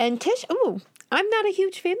 And Tish, I'm not a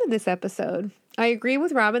huge fan of this episode. I agree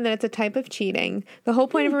with Robin that it's a type of cheating. The whole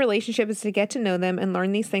point of a relationship is to get to know them and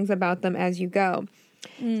learn these things about them as you go.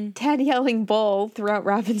 Ted yelling bull throughout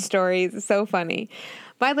Robin's stories is so funny.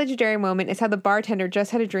 My legendary moment is how the bartender just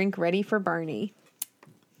had a drink ready for Barney.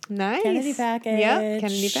 Nice. Kennedy package. Yep,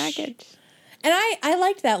 Kennedy package. And I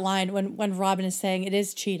liked that line when Robin is saying it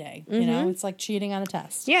is cheating. You know, it's like cheating on a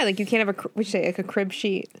test. Yeah, you can't have a crib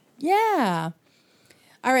sheet. Yeah.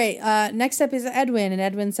 All right, next up is Edwin, and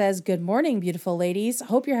Edwin says, good morning, beautiful ladies.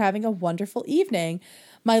 Hope you're having a wonderful evening.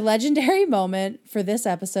 My legendary moment for this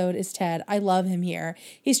episode is Ted. I love him here.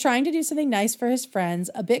 He's trying to do something nice for his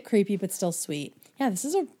friends, a bit creepy, but still sweet. Yeah, this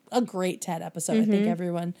is a great Ted episode. I think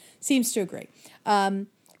everyone seems to agree.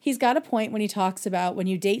 He's got a point when he talks about when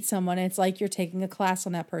you date someone, it's like you're taking a class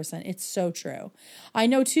on that person. It's so true. I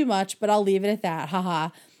know too much, but I'll leave it at that. Haha.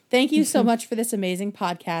 Thank you so much for this amazing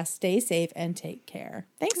podcast. Stay safe and take care.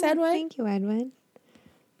 Thanks, Edwin. Thank you, Edwin.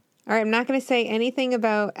 All right, I'm not going to say anything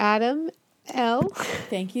about Adam L.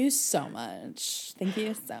 Thank you so much. Thank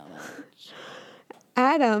you so much.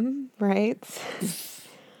 Adam writes,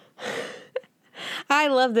 I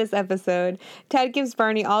love this episode. Ted gives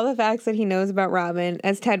Barney all the facts that he knows about Robin,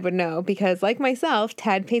 as Ted would know, because like myself,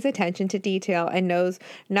 Ted pays attention to detail and knows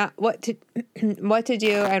not what to what to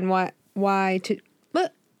do and not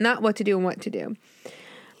what to do and what to do.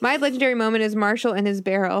 My legendary moment is Marshall and his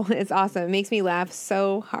barrel. It's awesome. It makes me laugh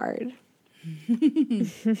so hard.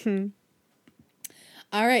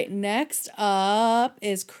 All right, next up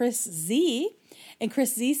is Chris Z. And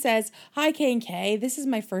Chris Z says, "Hi, K and K. This is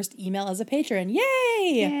my first email as a patron. Yay!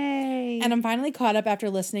 Yay! And I'm finally caught up after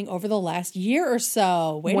listening over the last year or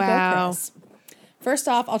so. Way to go, Chris. First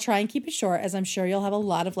off, I'll try and keep it short, as I'm sure you'll have a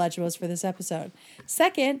lot of legibos for this episode.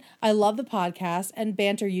 Second, I love the podcast and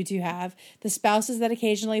banter you two have, the spouses that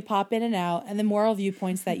occasionally pop in and out, and the moral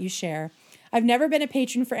viewpoints that you share. I've never been a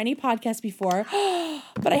patron for any podcast before,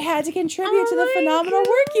 but I had to contribute to the phenomenal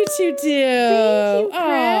work you two do. Thank you, Chris.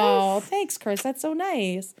 Oh, thanks, Chris. That's so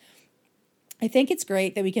nice. I think it's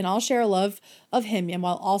great that we can all share a love of Himian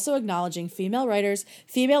while also acknowledging female writers,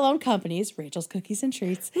 female-owned companies, Rachel's Cookies and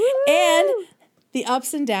Treats, and the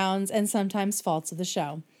ups and downs and sometimes faults of the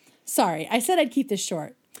show. Sorry, I said I'd keep this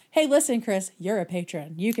short. Hey, listen, Chris, you're a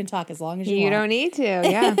patron. You can talk as long as you want. You don't need to,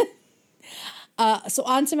 yeah. So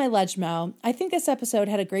on to my Legmo. I think this episode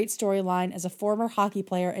had a great storyline as a former hockey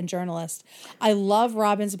player and journalist. I love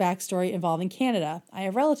Robin's backstory involving Canada. I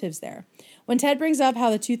have relatives there. When Ted brings up how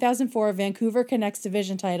the 2004 Vancouver Canucks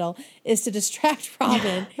division title is to distract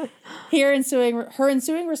Robin, her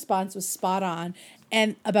ensuing response was spot on,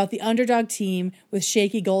 and about the underdog team with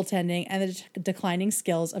shaky goaltending and the declining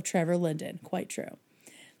skills of Trevor Linden. Quite true.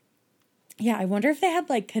 Yeah, I wonder if they had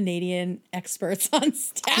like Canadian experts on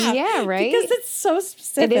staff. Yeah, right? Because it's so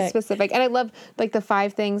specific. It is specific. And I love like the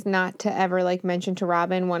 5 things not to ever like mention to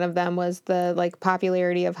Robin. One of them was the like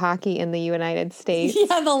popularity of hockey in the United States.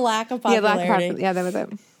 Yeah, the lack of popularity. Yeah, that was it.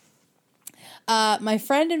 My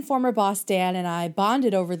friend and former boss Dan and I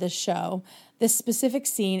bonded over this show, this specific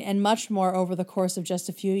scene, and much more over the course of just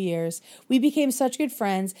a few years. We became such good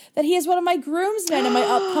friends that he is one of my groomsmen in my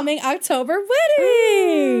upcoming October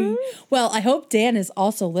wedding. Well, I hope Dan is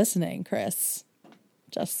also listening, Chris.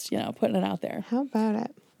 Just, putting it out there. How about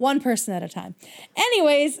it? One person at a time.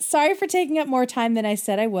 Anyways, sorry for taking up more time than I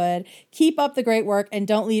said I would. Keep up the great work and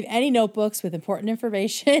don't leave any notebooks with important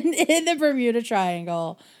information in the Bermuda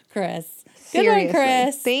Triangle, Chris. Good Seriously. one,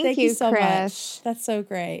 Chris. Thank you so Chris. much. That's so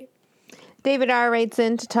great. David R. writes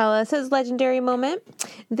in to tell us his legendary moment.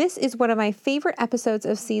 This is one of my favorite episodes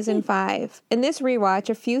of season 5. In this rewatch,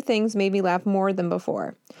 a few things made me laugh more than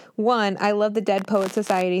before. 1, I love the Dead Poet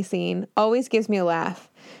Society scene. Always gives me a laugh.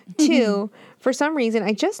 2, for some reason,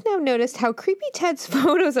 I just now noticed how creepy Ted's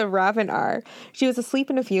photos of Robin are. She was asleep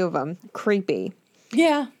in a few of them. Creepy.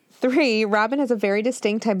 Yeah. 3, Robin has a very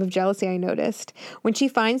distinct type of jealousy, I noticed. When she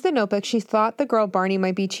finds the notebook, she thought the girl Barney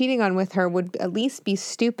might be cheating on with her would at least be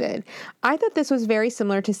stupid. I thought this was very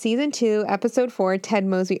similar to Season 2, Episode 4, Ted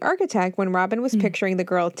Mosby Architect, when Robin was picturing the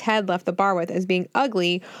girl Ted left the bar with as being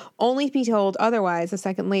ugly, only to be told otherwise a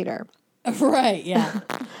second later. Right, yeah.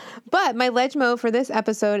 But my legmo for this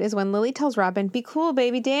episode is when Lily tells Robin, "Be cool,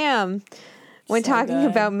 baby, damn," when talking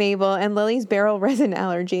about Mabel and Lily's barrel resin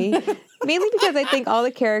allergy. Mainly because I think all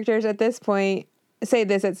the characters at this point say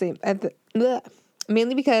this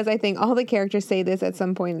mainly because I think all the characters say this at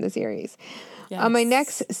some point in the series. Yes. On my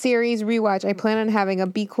next series rewatch, I plan on having a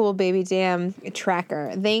 "Be Cool, Baby Damn"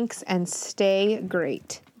 tracker. Thanks and stay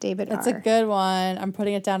great. David That's R. a good one. I'm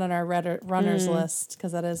putting it down on our runners list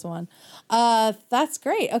because that is one. That's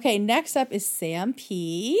great. Okay, next up is Sam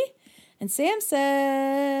P. And Sam says,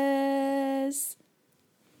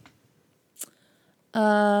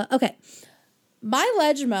 okay, my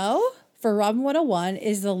legmo for Robin 101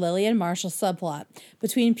 is the Lily and Marshall subplot.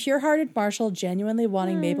 Between pure-hearted Marshall genuinely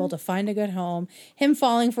wanting Mabel to find a good home, him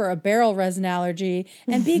falling for a barrel resin allergy,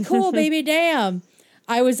 and "Be cool, baby, damn."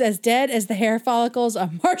 I was as dead as the hair follicles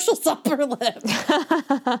on Marshall's upper lip.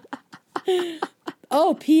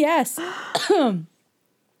 Oh, P.S.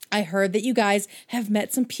 I heard that you guys have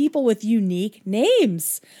met some people with unique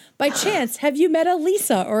names. By chance, have you met a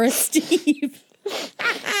Lisa or a Steve?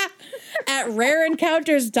 At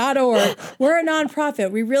rareencounters.org. We're a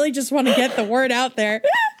nonprofit. We really just want to get the word out there.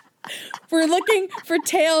 We're looking for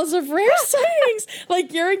tales of rare sightings,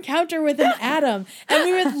 like your encounter with an atom. And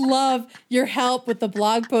we would love your help with the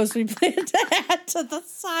blog post we plan to add to the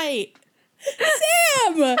site.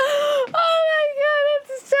 Sam! Oh my god,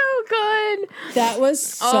 it's so good. That was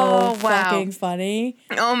so fucking funny.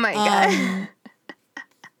 Oh my god.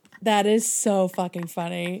 That is so fucking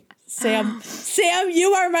funny. Sam,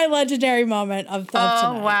 you are my legendary moment of tonight.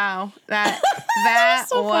 Oh, wow. That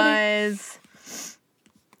so was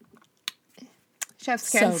Chef's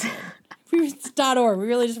Kiss. So good. .org. We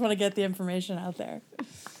really just want to get the information out there.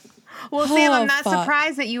 Well, Sam, I'm not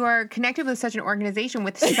surprised that you are connected with such an organization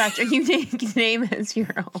with such a unique name as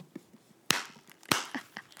your own.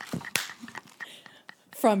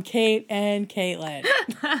 From Kate and Caitlin.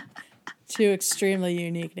 Two extremely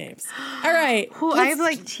unique names. All right. I have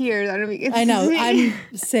like tears. I know. I'm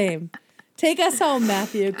same. Take us home,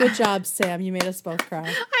 Matthew. Good job, Sam. You made us both cry.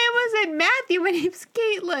 I almost said Matthew. My name's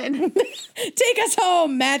Caitlin. Take us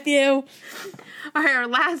home, Matthew. All right. Our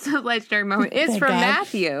last legendary moment is from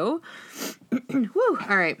Matthew. Woo.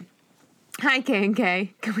 All right. Hi,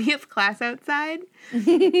 K&K. Can we have class outside?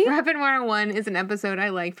 Robin 101 is an episode I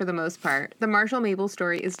like for the most part. The Marshall-Mabel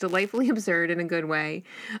story is delightfully absurd in a good way.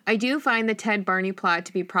 I do find the Ted-Barney plot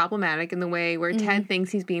to be problematic in the way where Ted thinks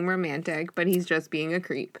he's being romantic, but he's just being a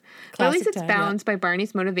creep. But at least it's balanced by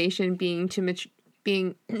Barney's motivation being to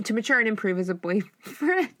mature and improve as a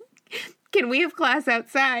boyfriend. Can we have class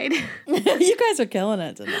outside? You guys are killing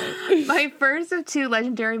it tonight. My first of two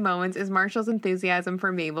legendary moments is Marshall's enthusiasm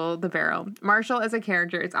for Mabel the Barrel. Marshall as a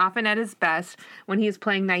character is often at his best when he is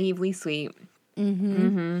playing naively sweet.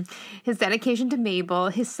 His dedication to Mabel,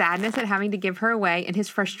 his sadness at having to give her away, and his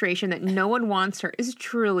frustration that no one wants her is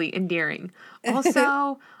truly endearing.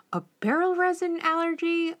 Also, a barrel resin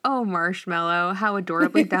allergy? Oh, Marshmallow, how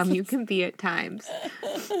adorably dumb you can be at times.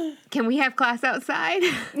 Can we have class outside?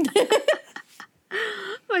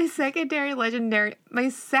 My second legendary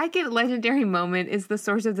moment is the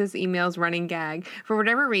source of this email's running gag. For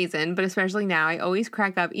whatever reason, but especially now, I always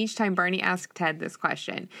crack up each time Barney asks Ted this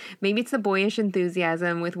question. Maybe it's the boyish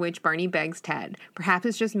enthusiasm with which Barney begs Ted. Perhaps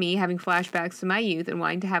it's just me having flashbacks to my youth and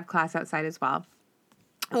wanting to have class outside as well.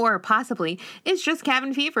 Or possibly, it's just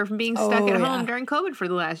cabin fever from being stuck at home during COVID for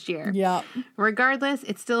the last year. Yeah. Regardless,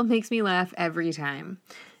 it still makes me laugh every time.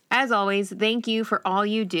 As always, thank you for all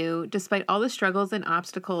you do. Despite all the struggles and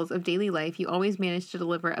obstacles of daily life, you always manage to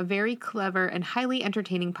deliver a very clever and highly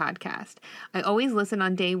entertaining podcast. I always listen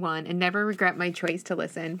on day one and never regret my choice to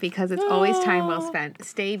listen because it's always time well spent.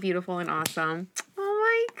 Stay beautiful and awesome. Oh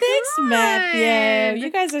my God. Thanks, Matthew.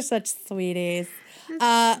 You guys are such sweeties.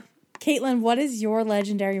 Caitlin, what is your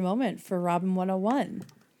legendary moment for Robin 101?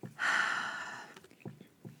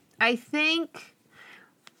 I think...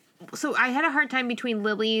 So I had a hard time between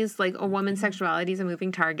Lily's, like, a woman's sexuality is a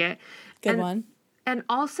moving target. Good one. And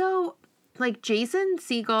also, like, Jason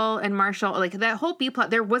Segel and Marshall, like, that whole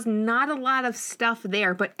B-plot, there was not a lot of stuff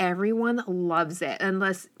there, but everyone loves it.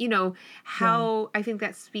 Unless, you know, how I think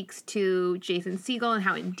that speaks to Jason Segel and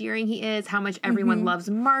how endearing he is, how much everyone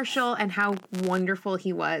loves Marshall, and how wonderful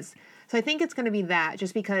he was. So I think it's going to be that,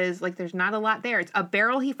 just because, like, there's not a lot there. It's a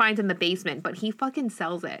barrel he finds in the basement, but he fucking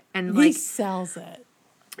sells it. And like, he sells it.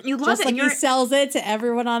 You love just it. Like he sells it to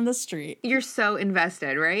everyone on the street. You're so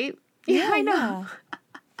invested, right? Yeah, I know. Yeah.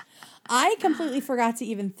 I completely forgot to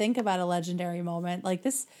even think about a legendary moment. Like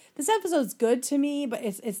this episode's good to me, but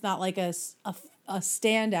it's not like a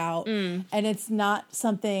standout, and it's not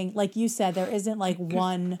something like you said. There isn't like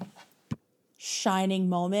one shining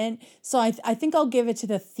moment. So I think I'll give it to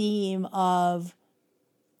the theme of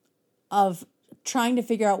trying to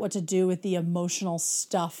figure out what to do with the emotional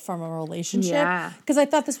stuff from a relationship. Yeah. Because I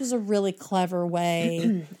thought this was a really clever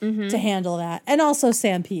way to handle that. And also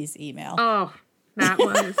Sam P's email. Oh, that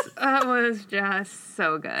was just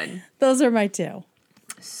so good. Those are my two.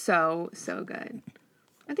 So good.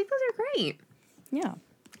 I think those are great. Yeah.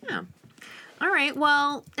 Yeah. All right.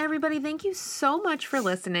 Well, everybody, thank you so much for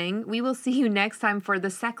listening. We will see you next time for The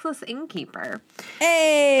Sexless Innkeeper.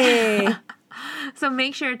 Hey! So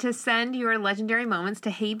make sure to send your legendary moments to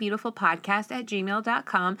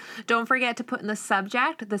heybeautifulpodcast@gmail.com. Don't forget to put in the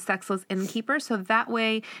subject, The Sexless Innkeeper, so that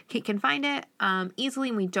way Kate can find it easily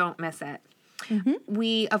and we don't miss it.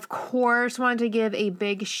 We, of course, want to give a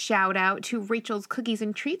big shout out to Rachel's Cookies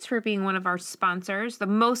and Treats for being one of our sponsors, the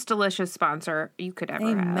most delicious sponsor you could ever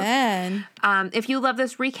have. Amen. If you love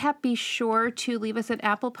this recap, be sure to leave us an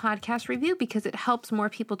Apple Podcast review because it helps more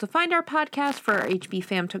people to find our podcast, for our HB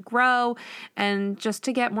fam to grow, and just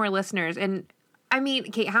to get more listeners. And I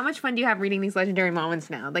mean, Kate, how much fun do you have reading these legendary moments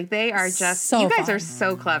now? Like, they are just, so you guys are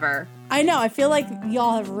so clever. I know. I feel like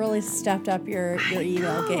y'all have really stepped up your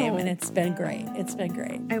email game, and it's been great. It's been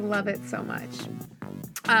great. I love it so much.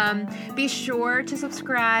 Be sure to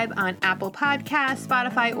subscribe on Apple Podcasts,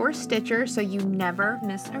 Spotify, or Stitcher so you never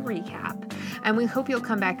miss a recap. And we hope you'll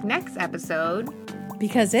come back next episode.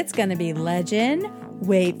 Because it's going to be legend.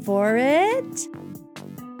 Wait for it.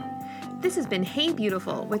 This has been Hey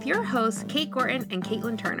Beautiful with your hosts, Kate Gorton and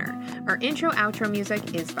Caitlin Turner. Our intro-outro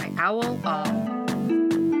music is by Owl All.